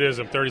is what it is.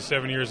 I'm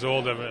 37 years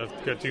old. I've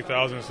got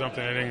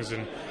 2,000-something innings,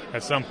 and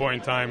at some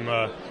point in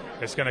time,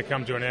 it's going to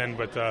come to an end,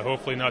 but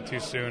hopefully not too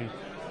soon.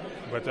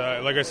 But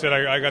like I said,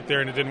 I got there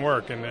and it didn't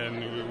work,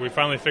 and we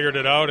finally figured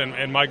it out,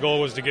 and my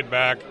goal was to get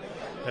back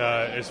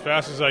as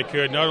fast as I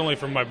could, not only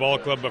for my ball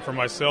club, but for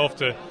myself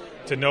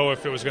to know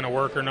if it was going to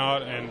work or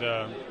not. And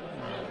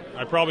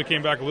I probably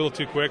came back a little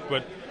too quick,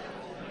 but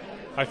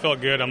I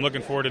felt good. I'm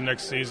looking forward to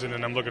next season,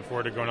 and I'm looking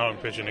forward to going out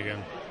and pitching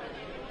again.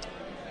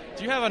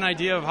 Do you have an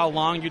idea of how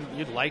long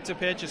you'd like to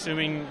pitch,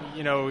 assuming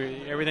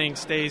everything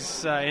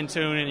stays in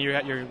tune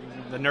and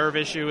the nerve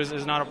issue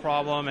is not a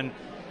problem? And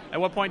at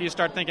what point do you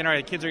start thinking, all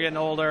right, kids are getting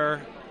older,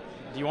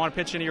 do you want to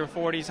pitch into your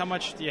 40s? How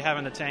much do you have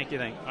in the tank, do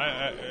you think?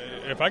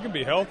 If I can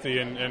be healthy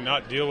and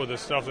not deal with the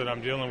stuff that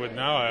I'm dealing with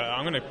now,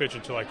 I'm going to pitch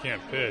until I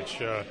can't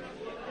pitch.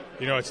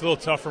 It's a little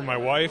tough for my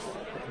wife,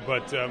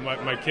 but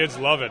my kids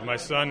love it. My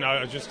son,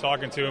 I was just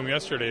talking to him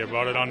yesterday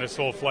about it on this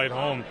whole flight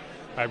home.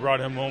 I brought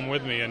him home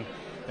with me,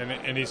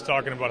 and he's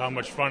talking about how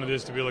much fun it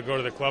is to be able to go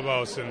to the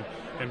clubhouse and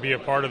be a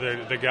part of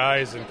the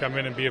guys and come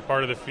in and be a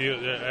part of the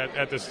field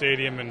at the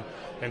stadium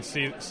and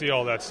see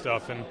all that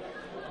stuff. And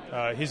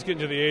he's getting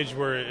to the age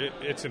where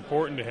it's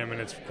important to him,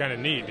 and it's kind of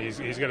neat.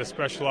 He's got a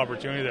special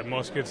opportunity that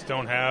most kids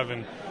don't have,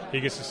 and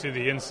he gets to see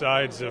the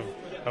insides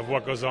of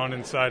what goes on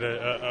inside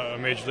a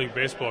Major League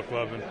Baseball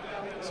club. And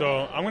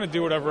so I'm going to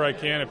do whatever I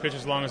can and pitch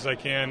as long as I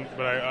can,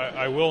 but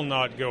I will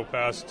not go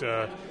past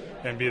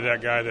and be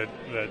that guy that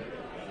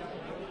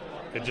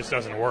it just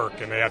doesn't work,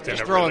 and they have to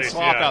just end up throwing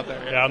slop out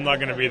there. Yeah, I'm not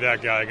going to be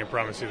that guy. I can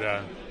promise you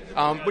that.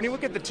 When you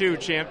look at the two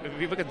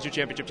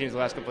championship teams the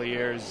last couple of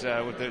years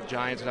with the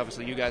Giants and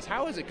obviously you guys,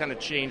 how has it kind of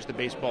changed the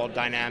baseball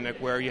dynamic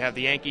where you have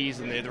the Yankees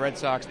and the Red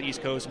Sox, the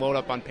East Coast, load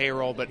up on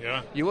payroll, but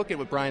you look at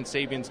what Brian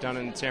Sabean's done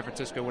in San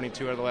Francisco, winning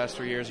 2 out of the last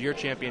 3 years, your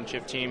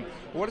championship team.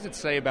 What does it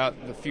say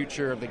about the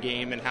future of the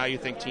game and how you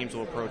think teams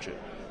will approach it?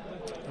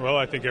 Well,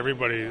 I think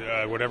everybody,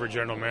 whatever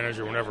general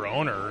manager, whatever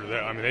owner,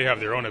 they have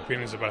their own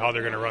opinions about how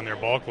they're going to run their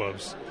ball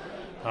clubs.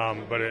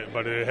 But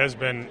it has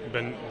been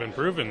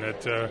proven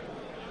that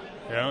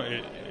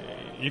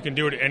you can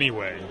do it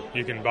anyway.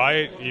 You can buy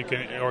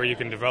it, or you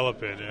can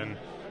develop it.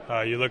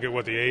 And you look at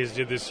what the A's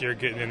did this year,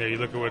 getting in there. You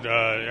look at what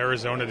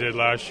Arizona did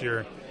last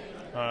year.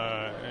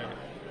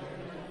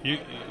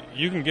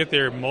 You can get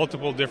there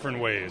multiple different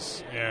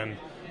ways. And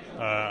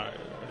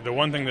the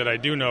one thing that I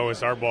do know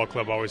is our ball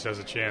club always has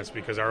a chance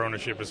because our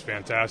ownership is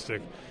fantastic.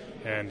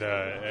 and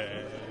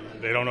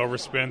they don't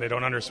overspend, they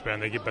don't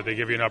underspend, but they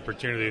give you an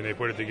opportunity and they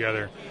put it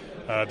together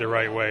the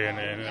right way, and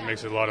it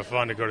makes it a lot of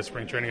fun to go to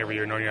spring training every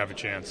year knowing you have a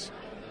chance.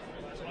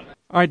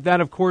 All right,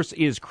 that, of course,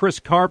 is Chris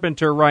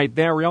Carpenter right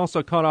there. We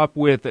also caught up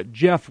with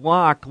Jeff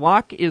Locke.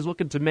 Locke is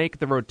looking to make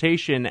the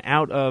rotation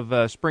out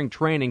of spring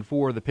training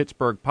for the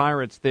Pittsburgh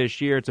Pirates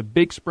this year. It's a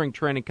big spring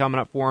training coming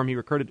up for him. He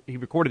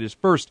recorded his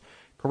first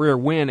career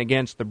win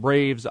against the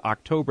Braves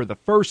October the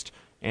 1st.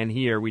 And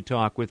here we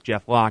talk with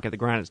Jeff Locke at the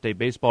Granite State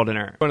Baseball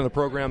Dinner. Joined the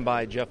program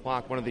by Jeff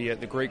Locke, one of the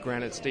great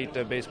Granite State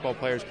baseball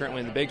players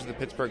currently in the bigs of the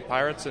Pittsburgh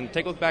Pirates. And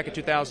take a look back at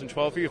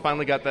 2012 for you.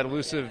 Finally got that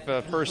elusive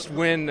first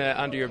win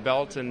under your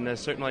belt, and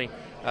certainly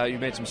you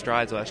made some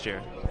strides last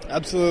year.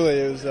 Absolutely.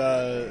 It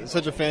was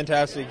such a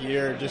fantastic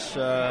year. Just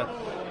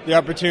the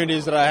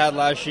opportunities that I had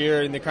last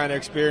year and the kind of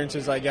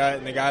experiences I got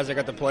and the guys I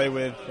got to play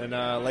with. And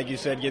like you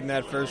said, getting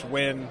that first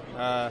win,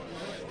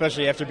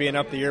 especially after being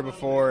up the year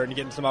before and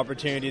getting some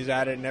opportunities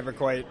at it and never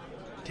quite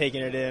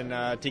taking it in,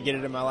 to get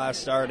it in my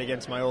last start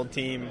against my old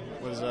team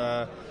was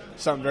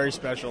something very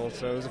special.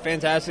 So it was a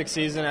fantastic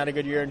season. I had a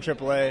good year in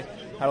AAA.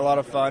 Had a lot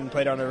of fun.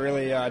 Played on a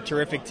really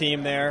terrific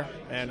team there.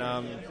 And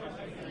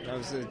it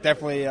was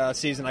definitely a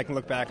season I can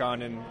look back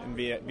on and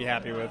be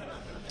happy with.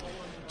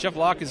 Jeff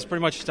Locke has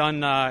pretty much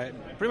done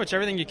pretty much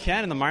everything you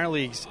can in the minor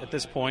leagues at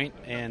this point,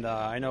 and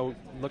I know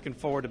looking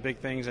forward to big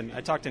things. And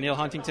I talked to Neil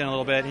Huntington a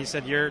little bit. He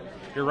said you're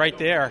right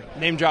there.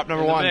 Name drop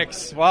number one.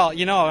 Mix. Well,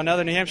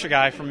 another New Hampshire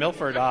guy from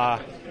Milford.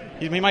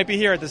 He might be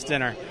here at this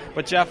dinner.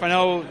 But Jeff, I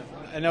know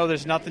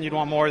there's nothing you'd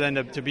want more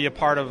than to be a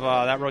part of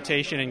that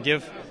rotation and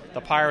give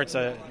the Pirates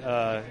a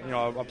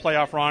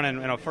playoff run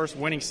and a first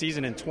winning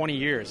season in 20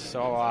 years.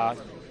 So.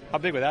 How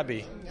big would that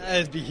be?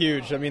 It'd be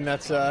huge. I mean,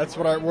 that's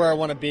where I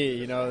want to be.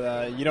 You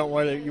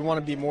want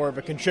to be more of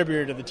a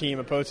contributor to the team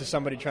opposed to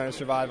somebody trying to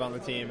survive on the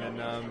team. And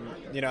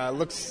it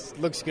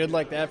looks good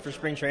like that for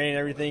spring training and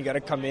everything. You got to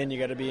come in, you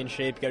got to be in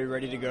shape, you got to be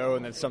ready to go,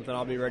 and that's something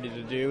I'll be ready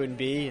to do and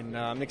be. And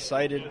I'm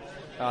excited.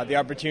 The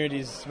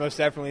opportunity's most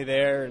definitely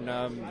there,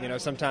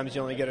 and sometimes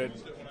you only get a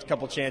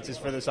couple chances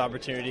for this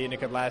opportunity, and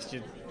it could last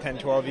you 10,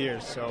 12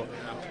 years. So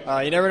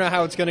you never know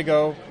how it's going to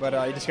go, but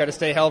you just got to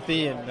stay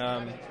healthy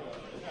and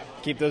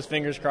keep those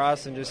fingers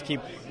crossed and just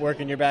keep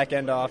working your back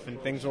end off, and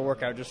things will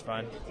work out just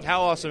fine.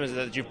 How awesome is it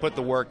that you've put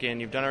the work in,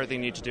 you've done everything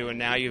you need to do, and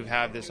now you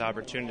have this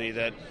opportunity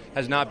that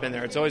has not been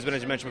there? It's always been,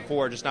 as you mentioned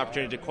before, just an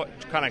opportunity to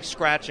kind of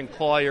scratch and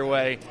claw your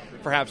way,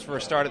 perhaps for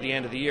a start at the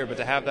end of the year, but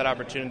to have that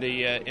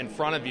opportunity in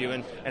front of you,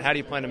 and how do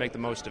you plan to make the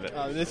most of it?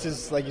 This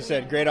is, like you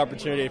said, great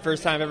opportunity.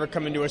 First time ever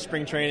come into a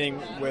spring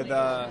training with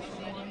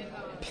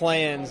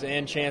plans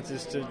and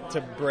chances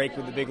to break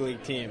with the big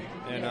league team.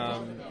 And,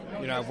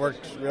 I've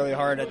worked really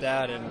hard at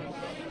that, and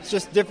it's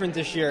just different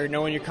this year,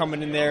 knowing you're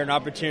coming in there, an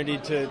opportunity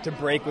to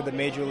break with a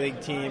major league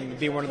team,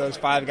 be one of those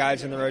 5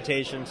 guys in the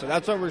rotation. So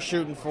that's what we're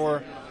shooting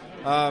for.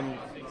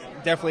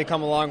 Definitely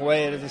come a long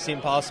way. It doesn't seem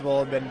possible.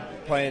 I've been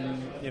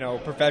playing,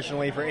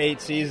 professionally for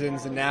 8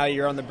 seasons, and now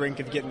you're on the brink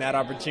of getting that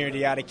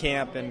opportunity out of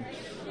camp, and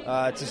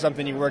it's just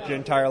something you worked your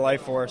entire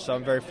life for. So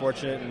I'm very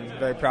fortunate and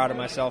very proud of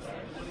myself.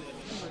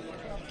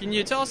 Can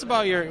you tell us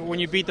about when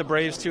you beat the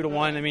Braves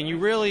 2-1? I mean, you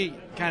really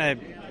kind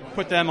of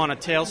put them on a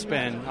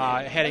tailspin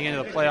heading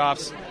into the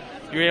playoffs.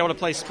 You were able to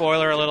play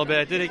spoiler a little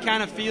bit. Did it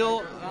kind of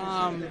feel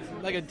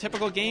like a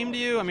typical game to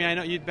you? I mean, I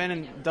know you'd been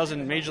in a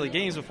dozen major league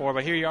games before,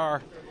 but here you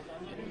are,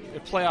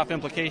 playoff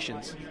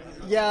implications.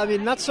 Yeah, I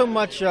mean, not so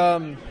much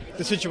the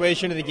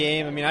situation of the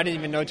game. I mean, I didn't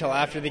even know until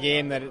after the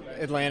game that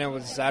Atlanta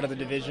was out of the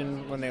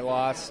division when they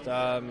lost.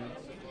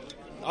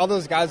 All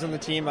those guys on the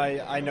team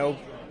I know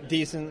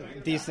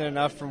decent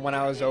enough from when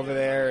I was over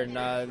there,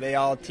 and they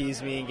all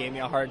teased me and gave me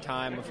a hard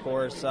time, of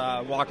course,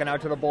 walking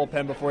out to the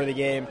bullpen before the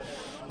game.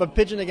 But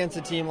pitching against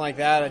a team like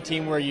that, a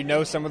team where you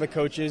know some of the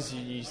coaches,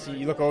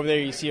 you look over there,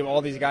 you see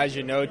all these guys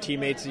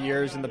teammates of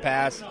yours in the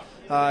past.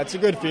 It's a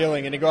good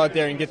feeling, and to go out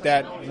there and get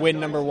that win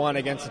number 1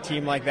 against a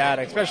team like that,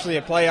 especially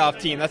a playoff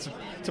team. It's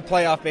a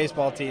playoff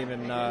baseball team,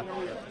 and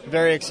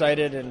very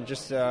excited and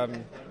just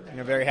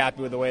very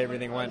happy with the way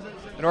everything went.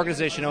 An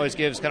organization always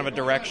gives kind of a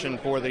direction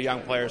for the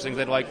young players, things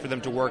they'd like for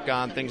them to work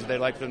on, things that they'd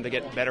like for them to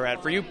get better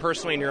at. For you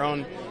personally, in your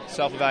own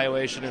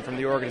self-evaluation and from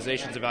the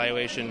organization's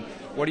evaluation,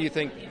 what do you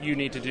think you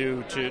need to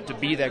do to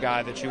be that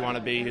guy that you want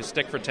to be, to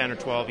stick for 10 or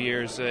 12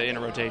 years in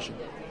a rotation?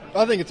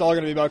 I think it's all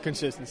going to be about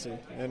consistency,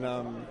 and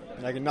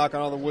I can knock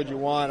on all the wood you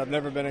want. I've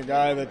never been a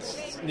guy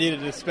that's needed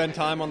to spend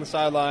time on the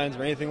sidelines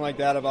or anything like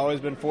that. I've always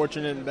been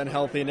fortunate and been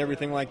healthy and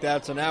everything like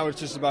that, so now it's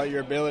just about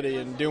your ability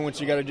and doing what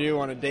you got to do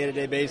on a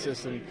day-to-day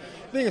basis. And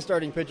being a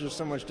starting pitcher is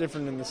so much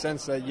different in the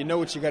sense that you know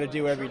what you got to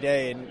do every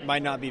day, and it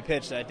might not be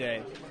pitched that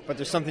day, but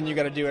there's something you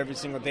got to do every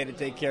single day to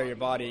take care of your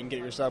body and get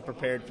yourself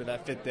prepared for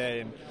that 5th day,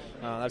 and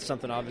that's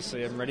something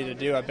obviously I'm ready to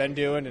do. I've been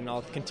doing, and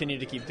I'll continue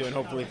to keep doing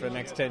hopefully for the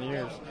next 10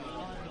 years.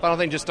 Final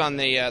thing, just on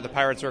the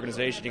Pirates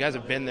organization. You guys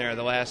have been there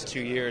the last 2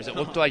 years. It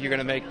looked like you're going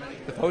to make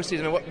the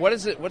postseason. What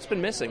is it? What's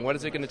been missing? What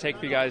is it going to take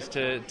for you guys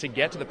to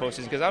get to the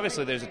postseason? Because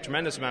obviously there's a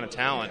tremendous amount of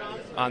talent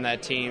on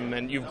that team,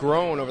 and you've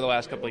grown over the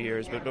last couple of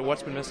years. But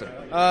what's been missing?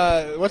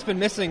 What's been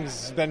missing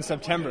has been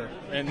September,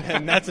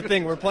 and that's the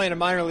thing. We're playing a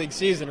minor league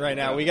season right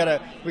now. We gotta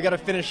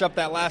finish up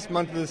that last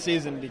month of the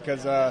season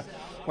because.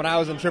 When I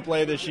was in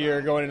AAA this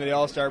year, going into the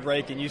All-Star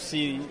break, and you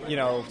see,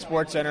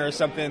 SportsCenter or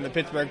something, the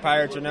Pittsburgh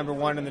Pirates are number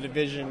 1 in the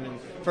division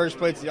and first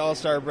place at the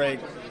All-Star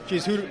break.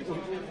 Geez,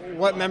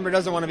 what member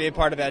doesn't want to be a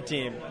part of that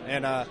team?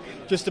 And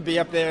just to be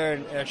up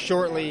there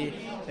shortly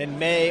in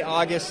May,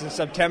 August, and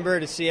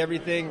September to see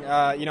everything,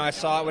 I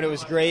saw it when it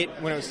was great,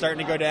 when it was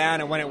starting to go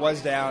down, and when it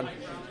was down.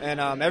 And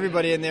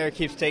everybody in there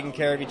keeps taking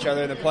care of each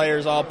other. The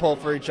players all pull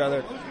for each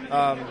other.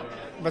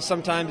 But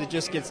sometimes it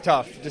just gets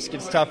tough. It just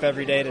gets tough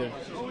every day to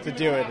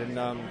do it. And,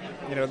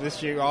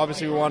 this year,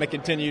 obviously, we want to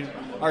continue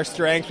our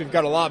strengths. We've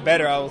got a lot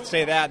better, I will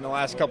say that, in the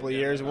last couple of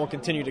years, and we'll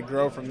continue to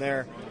grow from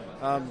there.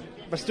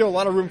 But still a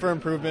lot of room for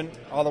improvement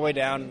all the way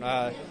down.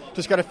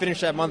 Just got to finish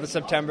that month of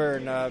September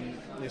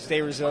and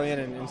stay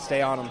resilient and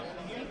stay on them.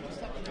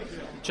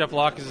 Jeff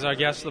Locke is our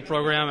guest of the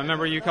program. I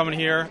remember you coming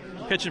here,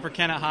 pitching for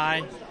Kennett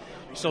High.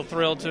 So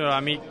thrilled to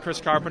meet Chris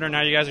Carpenter.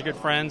 Now you guys are good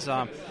friends.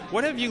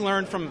 What have you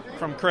learned from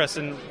Chris?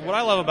 And what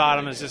I love about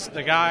him is just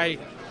the guy.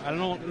 I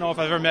don't know if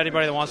I've ever met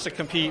anybody that wants to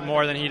compete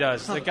more than he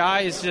does. The guy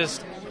is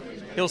just,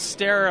 he'll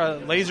stare a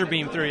laser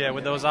beam through you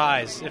with those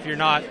eyes if you're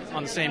not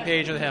on the same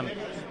page with him.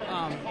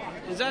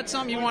 Is that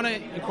something you want to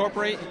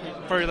incorporate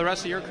for the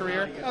rest of your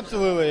career?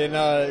 Absolutely.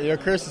 And,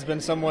 Chris has been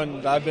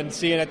someone I've been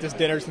seeing at this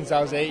dinner since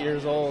I was 8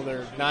 years old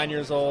or 9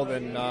 years old.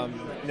 And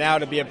now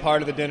to be a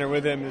part of the dinner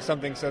with him is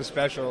something so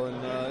special.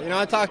 And,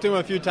 I talked to him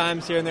a few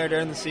times here and there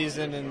during the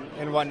season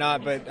and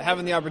whatnot. But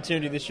having the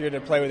opportunity this year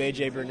to play with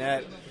A.J.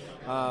 Burnett,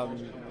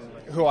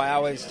 who I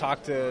always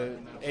talk to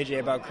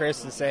AJ about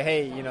Chris and say,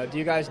 hey, do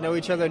you guys know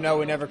each other? No,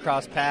 we never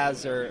cross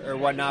paths or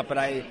whatnot, but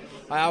I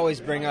always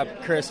bring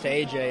up Chris to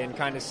AJ and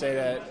kind of say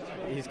that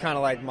he's kind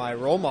of like my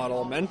role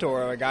model,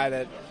 mentor, a guy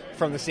that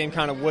from the same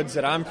kind of woods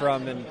that I'm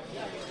from, and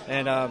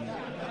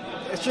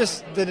it's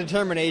just the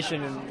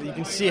determination, and you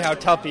can see how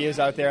tough he is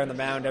out there on the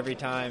mound every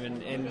time,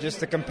 and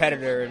just the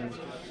competitor, and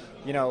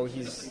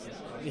he's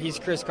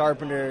Chris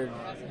Carpenter /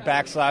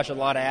 a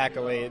lot of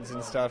accolades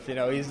and stuff.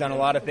 He's done a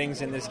lot of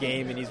things in this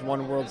game, and he's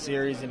won World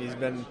Series, and he's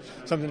been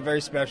something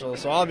very special.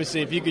 So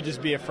obviously, if you could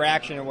just be a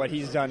fraction of what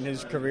he's done in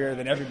his career,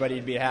 then everybody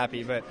would be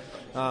happy. But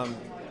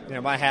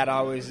my hat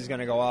always is going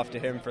to go off to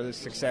him for the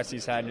success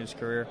he's had in his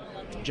career.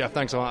 Jeff,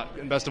 thanks a lot,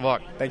 and best of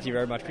luck. Thank you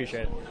very much.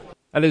 Appreciate it.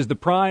 That is the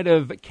pride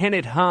of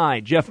Kennett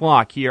High, Jeff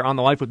Locke, here on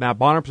The Life with Matt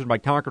Bonner, presented by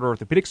Concord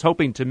Orthopedics,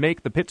 hoping to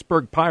make the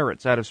Pittsburgh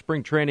Pirates out of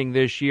spring training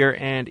this year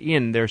and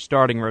in their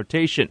starting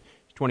rotation.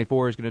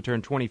 24 is going to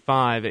turn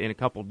 25 in a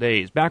couple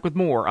days. Back with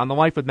more on The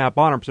Life with Matt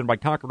Bonner, presented by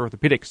Concord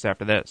Orthopedics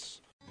after this.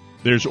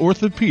 There's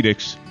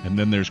orthopedics, and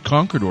then there's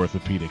Concord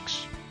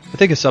Orthopedics. I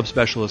think a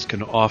subspecialist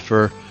can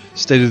offer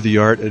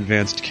state-of-the-art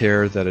advanced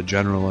care that a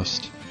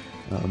generalist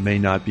may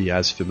not be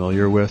as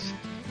familiar with,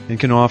 and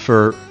can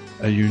offer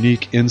a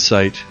unique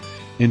insight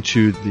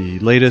into the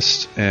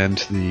latest and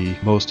the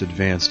most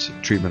advanced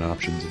treatment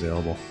options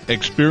available.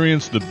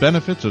 Experience the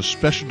benefits of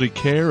specialty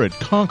care at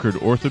Concord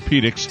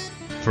Orthopedics.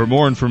 For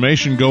more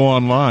information, go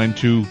online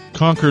to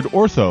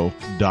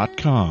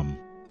concordortho.com.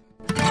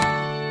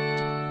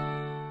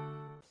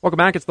 Welcome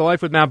back. It's The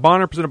Life with Matt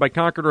Bonner, presented by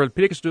Concord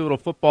Orthopedics. Do a little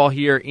football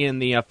here in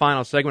the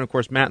final segment. Of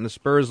course, Matt and the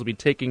Spurs will be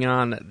taking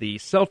on the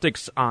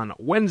Celtics on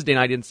Wednesday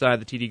night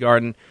inside the TD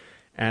Garden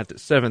at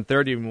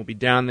 7:30, and we'll be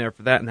down there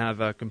for that and have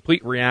a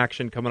complete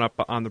reaction coming up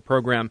on the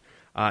program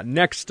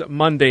next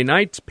Monday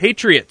night.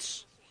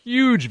 Patriots,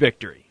 huge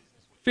victory.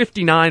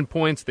 59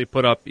 points they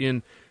put up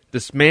in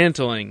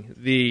dismantling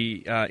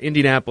the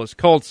Indianapolis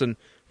Colts. And,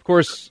 of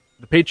course,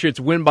 the Patriots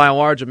win by a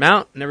large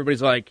amount, and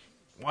everybody's like,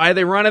 why are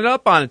they running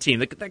up on a team?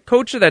 That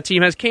coach of that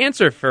team has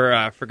cancer,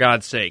 for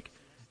God's sake.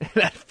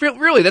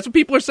 Really, that's what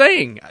people are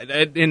saying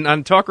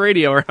on talk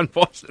radio or on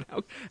Boston.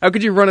 How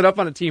could you run it up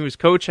on a team whose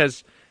coach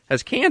has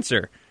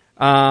cancer?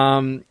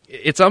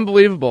 It's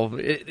unbelievable.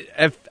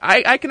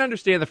 I can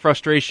understand the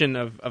frustration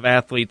of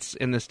athletes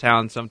in this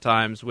town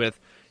sometimes with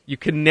you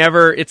can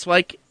never. It's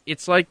like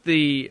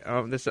the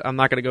this. I'm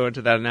not going to go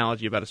into that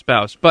analogy about a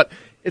spouse, but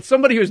it's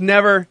somebody who's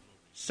never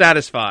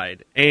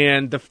satisfied.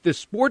 And the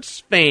sports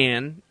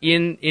fan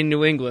in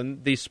New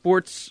England, the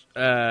sports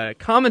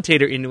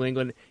commentator in New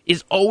England,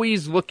 is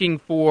always looking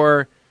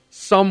for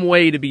some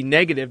way to be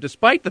negative,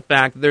 despite the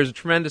fact that there's a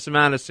tremendous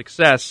amount of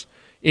success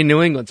in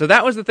New England. So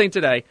that was the thing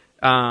today.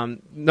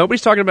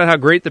 Nobody's talking about how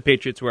great the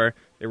Patriots were.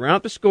 They ran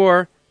up the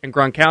score, and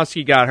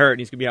Gronkowski got hurt, and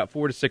he's going to be out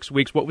 4 to 6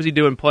 weeks. What was he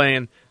doing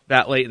playing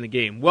that late in the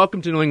game?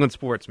 Welcome to New England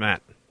sports,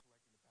 Matt.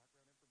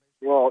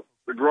 Well,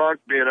 the Gronk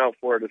being out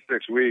 4 to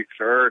 6 weeks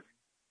hurt.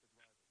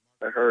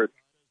 That hurts.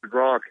 The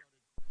Gronk.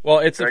 Well,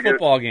 it's a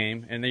football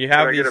game, and you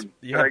have Can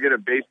I get a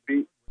base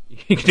beat?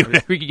 You can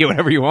get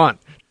whatever you want.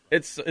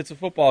 it's a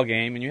football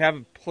game, and you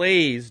have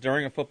plays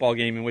during a football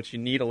game in which you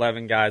need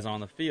 11 guys on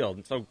the field.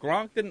 And so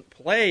Gronk didn't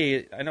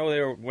play. I know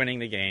they were winning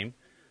the game,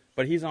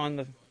 but he's on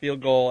the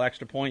field goal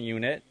extra point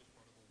unit.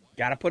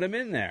 Got to put him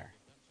in there.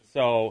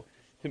 So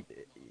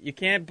you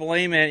can't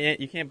blame it.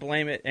 You can't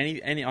blame it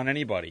on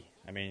anybody.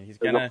 I mean, he's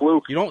gonna.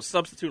 You don't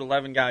substitute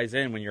 11 guys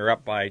in when you're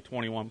up by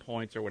 21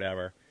 points or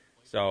whatever.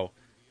 So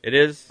it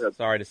is.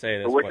 Sorry to say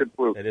this,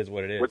 but it is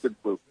what it is. Wicked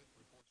fluke.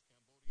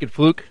 Wicked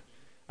fluke.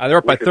 They're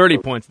up by 30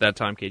 points at that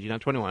time, KG, not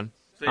 21.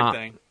 Same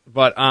thing.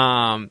 But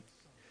I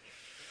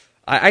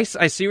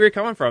see where you're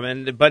coming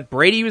from, but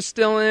Brady was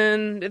still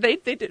in.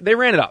 They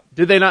ran it up.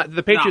 Did they not?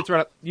 The Patriots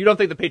ran up. You don't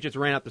think the Patriots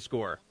ran up the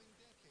score?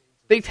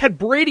 They had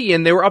Brady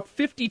in. They were up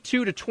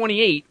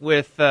 52-28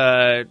 with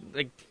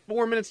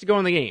 4 minutes to go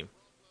in the game.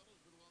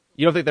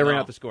 You don't think they ran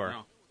up the score?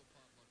 No.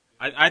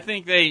 I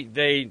think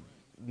they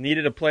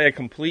needed to play a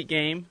complete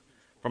game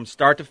from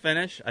start to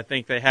finish. I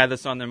think they had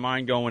this on their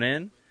mind going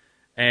in,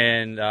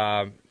 and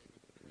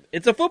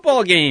it's a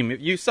football game.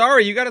 You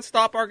got to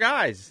stop our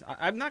guys.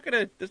 I'm not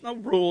gonna. There's no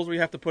rules where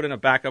you have to put in a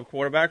backup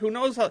quarterback. Who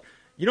knows how?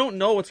 You don't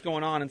know what's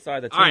going on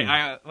inside the team. All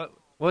right, well,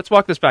 let's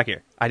walk this back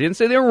here. I didn't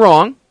say they were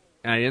wrong.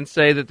 And I didn't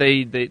say that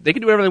they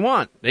can do whatever they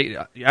want.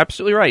 You're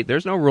absolutely right.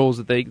 There's no rules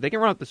that they can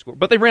run up the score,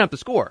 but they ran up the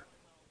score.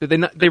 Did they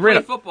not? They ran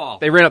up football.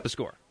 They ran up the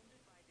score.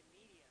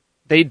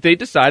 They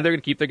decided they're going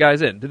to keep their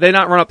guys in. Did they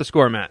not run up the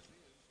score, Matt?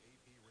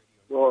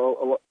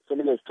 Well, some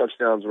of those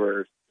touchdowns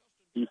were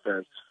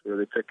defense, where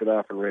they picked it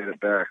off and ran it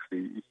back. So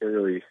you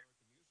can't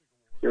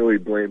really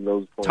blame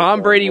those points.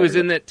 Tom Brady was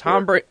in that.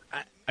 Tom Brady.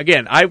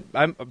 Again, I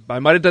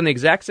might have done the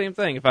exact same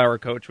thing if I were a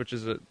coach, which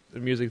is an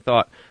amusing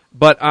thought.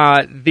 But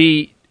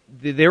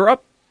they were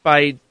up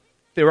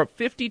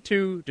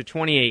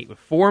 52-28 with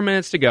 4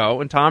 minutes to go,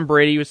 and Tom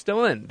Brady was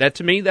still in. That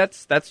to me,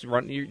 that's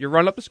you're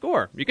running up the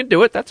score. You can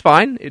do it. That's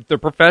fine. They're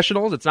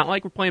professionals. It's not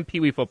like we're playing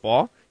pee wee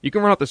football. You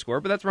can run up the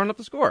score, but that's running up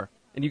the score.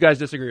 And you guys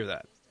disagree with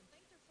that,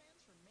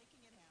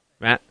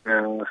 Matt?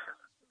 When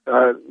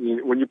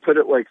you put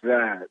it like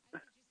that,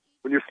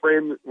 when you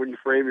frame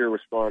your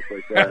response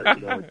like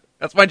that,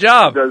 that's my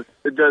job.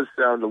 It does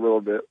sound a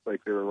little bit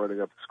like they were running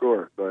up the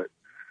score, but.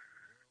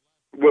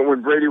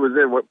 When Brady was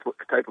in, what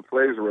type of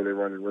plays were they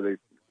running? Were they,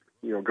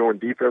 going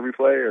deep every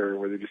play, or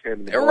were they just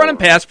handing the ball? They were running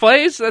pass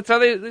plays. That's how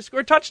they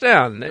scored a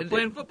touchdown. They're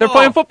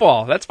playing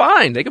football. That's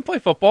fine. They can play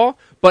football.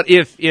 But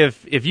if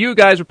you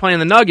guys were playing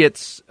the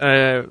Nuggets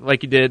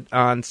like you did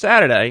on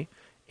Saturday,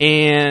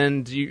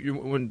 and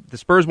when the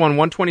Spurs won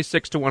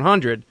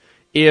 126-100,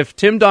 if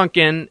Tim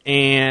Duncan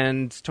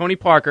and Tony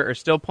Parker are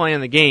still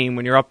playing the game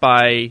when you're up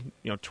by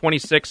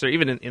 26, or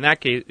even in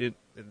that case,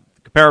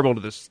 comparable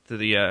to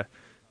the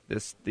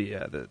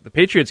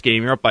Patriots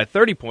game, you're up by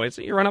 30 points,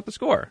 you run up the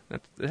score.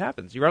 It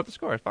happens. You run up the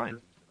score. It's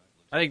fine.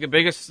 I think the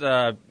biggest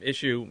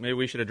issue maybe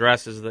we should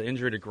address is the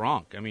injury to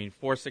Gronk. I mean,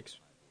 4-6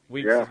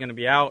 weeks he's going to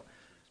be out.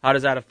 How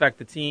does that affect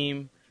the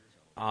team?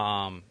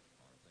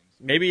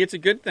 Maybe it's a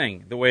good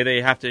thing, the way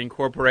they have to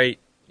incorporate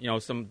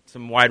some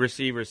wide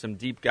receivers, some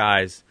deep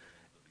guys.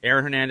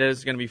 Aaron Hernandez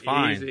is going to be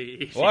fine.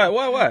 Easy.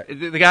 What?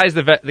 The guy's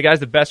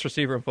the best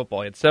receiver in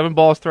football. He had 7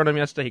 balls thrown at him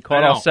yesterday. He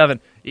caught all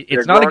 7.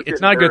 It's not a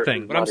good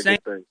thing. But I'm saying,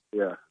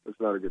 it's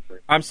not a good thing.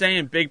 I'm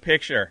saying big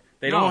picture.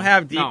 They don't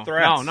have deep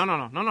threats.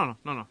 No.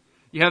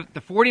 You have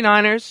the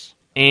 49ers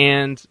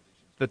and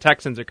the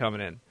Texans are coming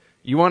in.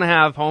 You want to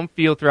have home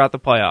field throughout the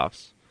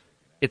playoffs.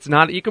 It's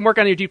not. You can work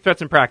on your deep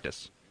threats in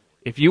practice.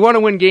 If you want to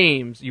win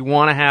games, you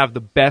want to have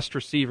the best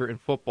receiver in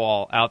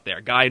football out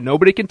there. Guy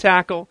nobody can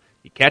tackle.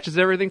 He catches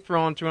everything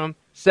thrown to him.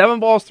 7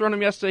 balls thrown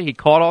him yesterday. He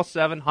caught all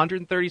 7,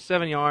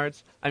 137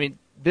 yards. I mean,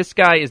 this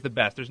guy is the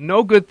best. There's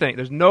no good thing.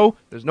 There's no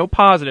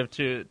positive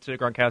to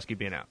Gronkowski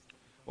being out.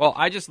 Well,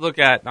 I just look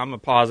at. I'm a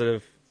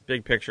positive,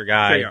 big picture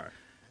guy. They are.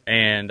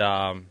 And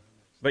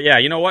but yeah,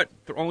 you know what?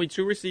 Only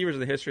 2 receivers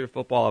in the history of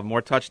football have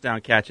more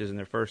touchdown catches in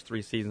their first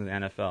 3 seasons in the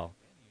NFL: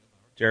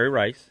 Jerry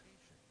Rice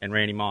and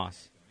Randy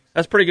Moss.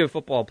 That's a pretty good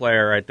football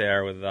player right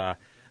there with the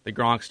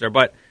Gronkster,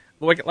 but.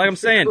 Like I'm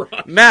saying,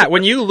 Matt,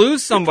 when you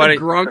lose somebody,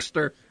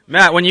 Gronkster.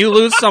 Matt, when you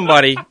lose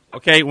somebody,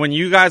 okay, when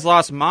you guys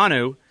lost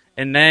Manu,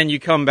 and then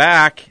you come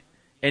back,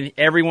 and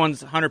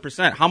everyone's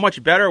 100%, how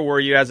much better were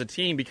you as a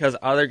team because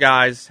other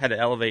guys had to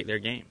elevate their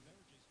game?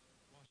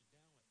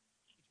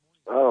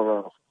 I don't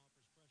know.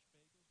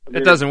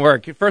 It doesn't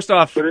work. First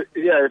off, if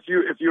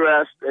you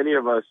asked any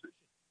of us,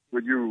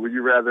 would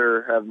you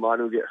rather have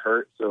Manu get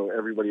hurt so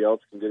everybody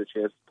else can get a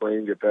chance to play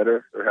and get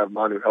better, or have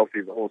Manu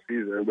healthy the whole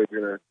season? Everybody's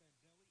gonna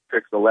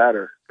pick the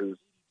latter because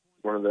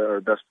one of our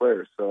best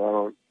players.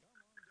 So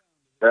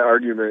that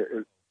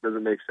argument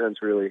doesn't make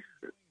sense really.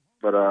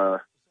 But I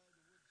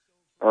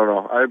don't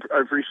know. I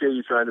appreciate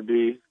you trying to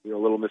be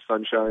Little Miss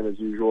Sunshine as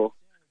usual.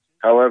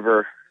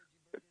 However,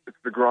 it's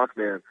the Gronk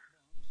man.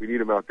 We need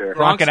him out there.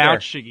 Gronkin' out,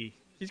 Shiggy.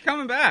 He's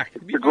coming back. The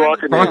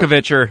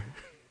Gronkovicher,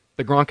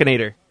 the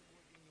Gronkinator.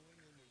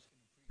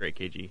 Great,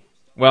 KG.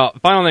 Well,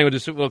 final thing with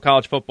just a little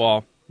college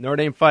football. Notre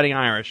Dame Fighting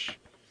Irish.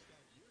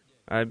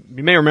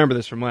 You may remember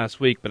this from last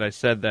week, but I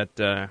said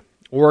that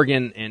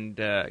Oregon and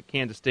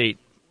Kansas State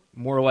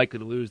more likely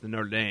to lose than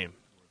Notre Dame.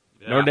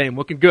 Notre Dame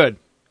looking good,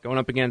 going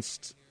up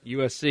against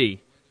USC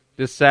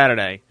this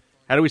Saturday.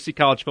 How do we see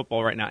college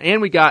football right now?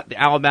 And we got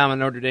the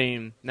Alabama-Notre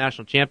Dame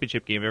national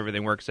championship game if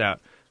everything works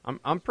out.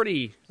 I'm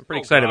pretty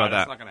excited about that.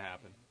 That's not going to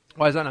happen.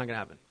 Why is that not going to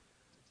happen?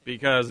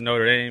 Because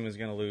Notre Dame is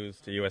going to lose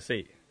to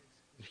USC.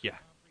 Yeah.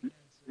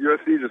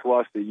 USC just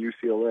lost to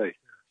UCLA.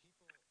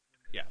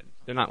 Yeah,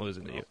 they're not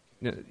losing to you.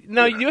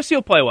 No, USC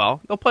will play well.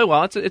 They'll play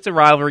well. It's a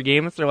rivalry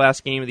game. It's their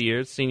last game of the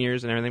year,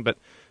 seniors and everything. But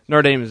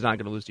Notre Dame is not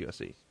going to lose to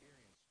USC.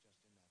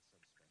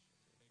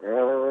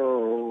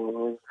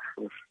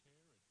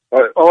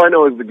 All I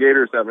know is the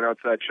Gators have an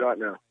outside shot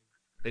now.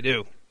 They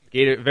do.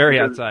 Very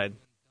outside.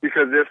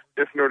 Because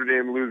if Notre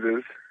Dame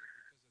loses,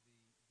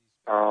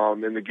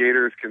 and the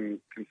Gators can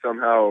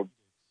somehow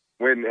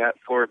win at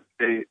Florida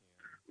State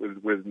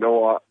with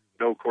no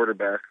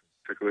quarterback,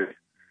 particularly,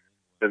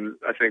 then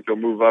I think they'll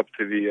move up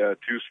to the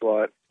 2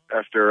 slot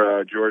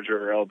after Georgia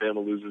or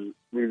Alabama loses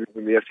in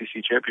the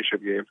SEC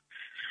championship game.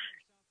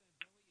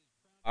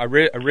 I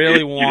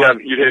really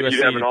want you'd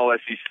have an all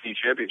SEC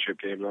championship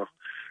game though.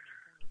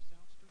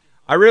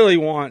 I really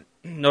want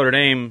Notre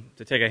Dame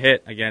to take a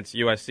hit against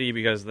USC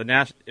because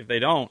if they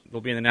don't,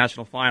 they'll be in the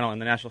national final,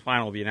 and the national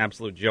final will be an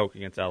absolute joke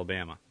against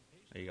Alabama.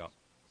 There you go.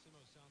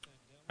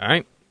 All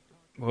right.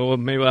 Well,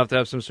 maybe we'll have to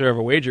have some sort of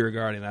a wager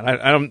regarding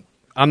that.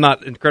 I'm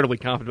not incredibly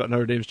confident about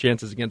Notre Dame's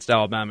chances against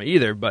Alabama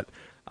either, but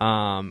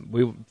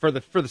for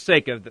the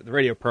sake of the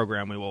radio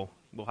program, we'll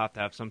have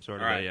to have some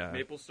sort of a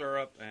maple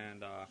syrup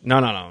and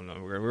No.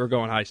 We're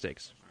going high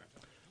stakes.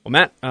 Well,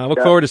 Matt, look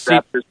forward to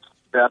seeing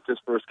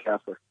Baptist First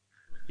Catholic.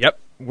 Yep,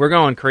 we're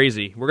going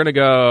crazy. We're gonna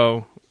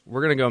go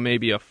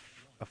maybe a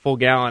full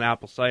gallon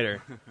apple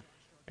cider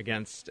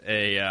against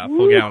a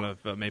full gallon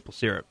of maple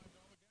syrup.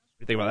 What do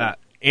you think about that?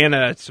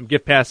 And some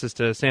gift passes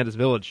to Santa's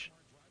Village.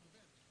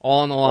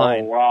 All on the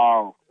line. Oh,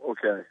 wow.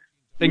 Okay.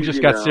 Things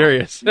just got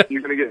serious.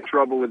 You're going to get in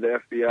trouble with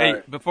the FBI.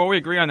 Hey, before we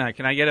agree on that,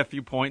 can I get a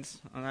few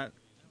points on that?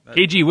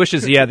 KG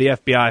wishes he had the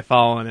FBI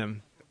following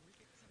him.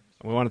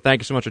 We want to thank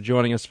you so much for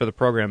joining us for the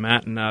program,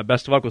 Matt, and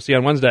best of luck. We'll see you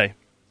on Wednesday.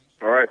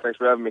 All right, thanks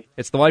for having me.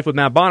 It's The Life with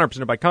Matt Bonner,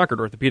 presented by Concord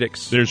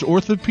Orthopedics. There's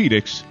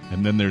orthopedics,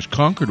 and then there's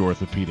Concord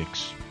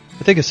Orthopedics.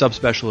 I think a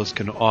subspecialist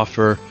can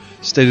offer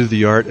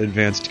state-of-the-art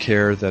advanced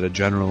care that a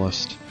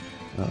generalist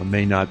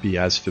may not be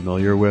as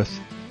familiar with,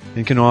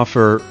 and can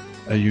offer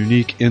a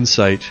unique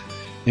insight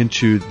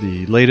into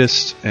the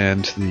latest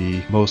and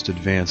the most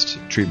advanced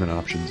treatment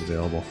options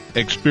available.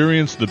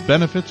 Experience the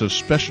benefits of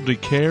specialty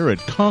care at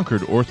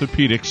Concord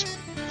Orthopedics.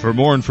 For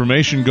more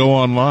information, go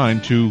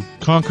online to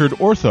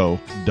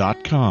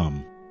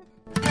concordortho.com.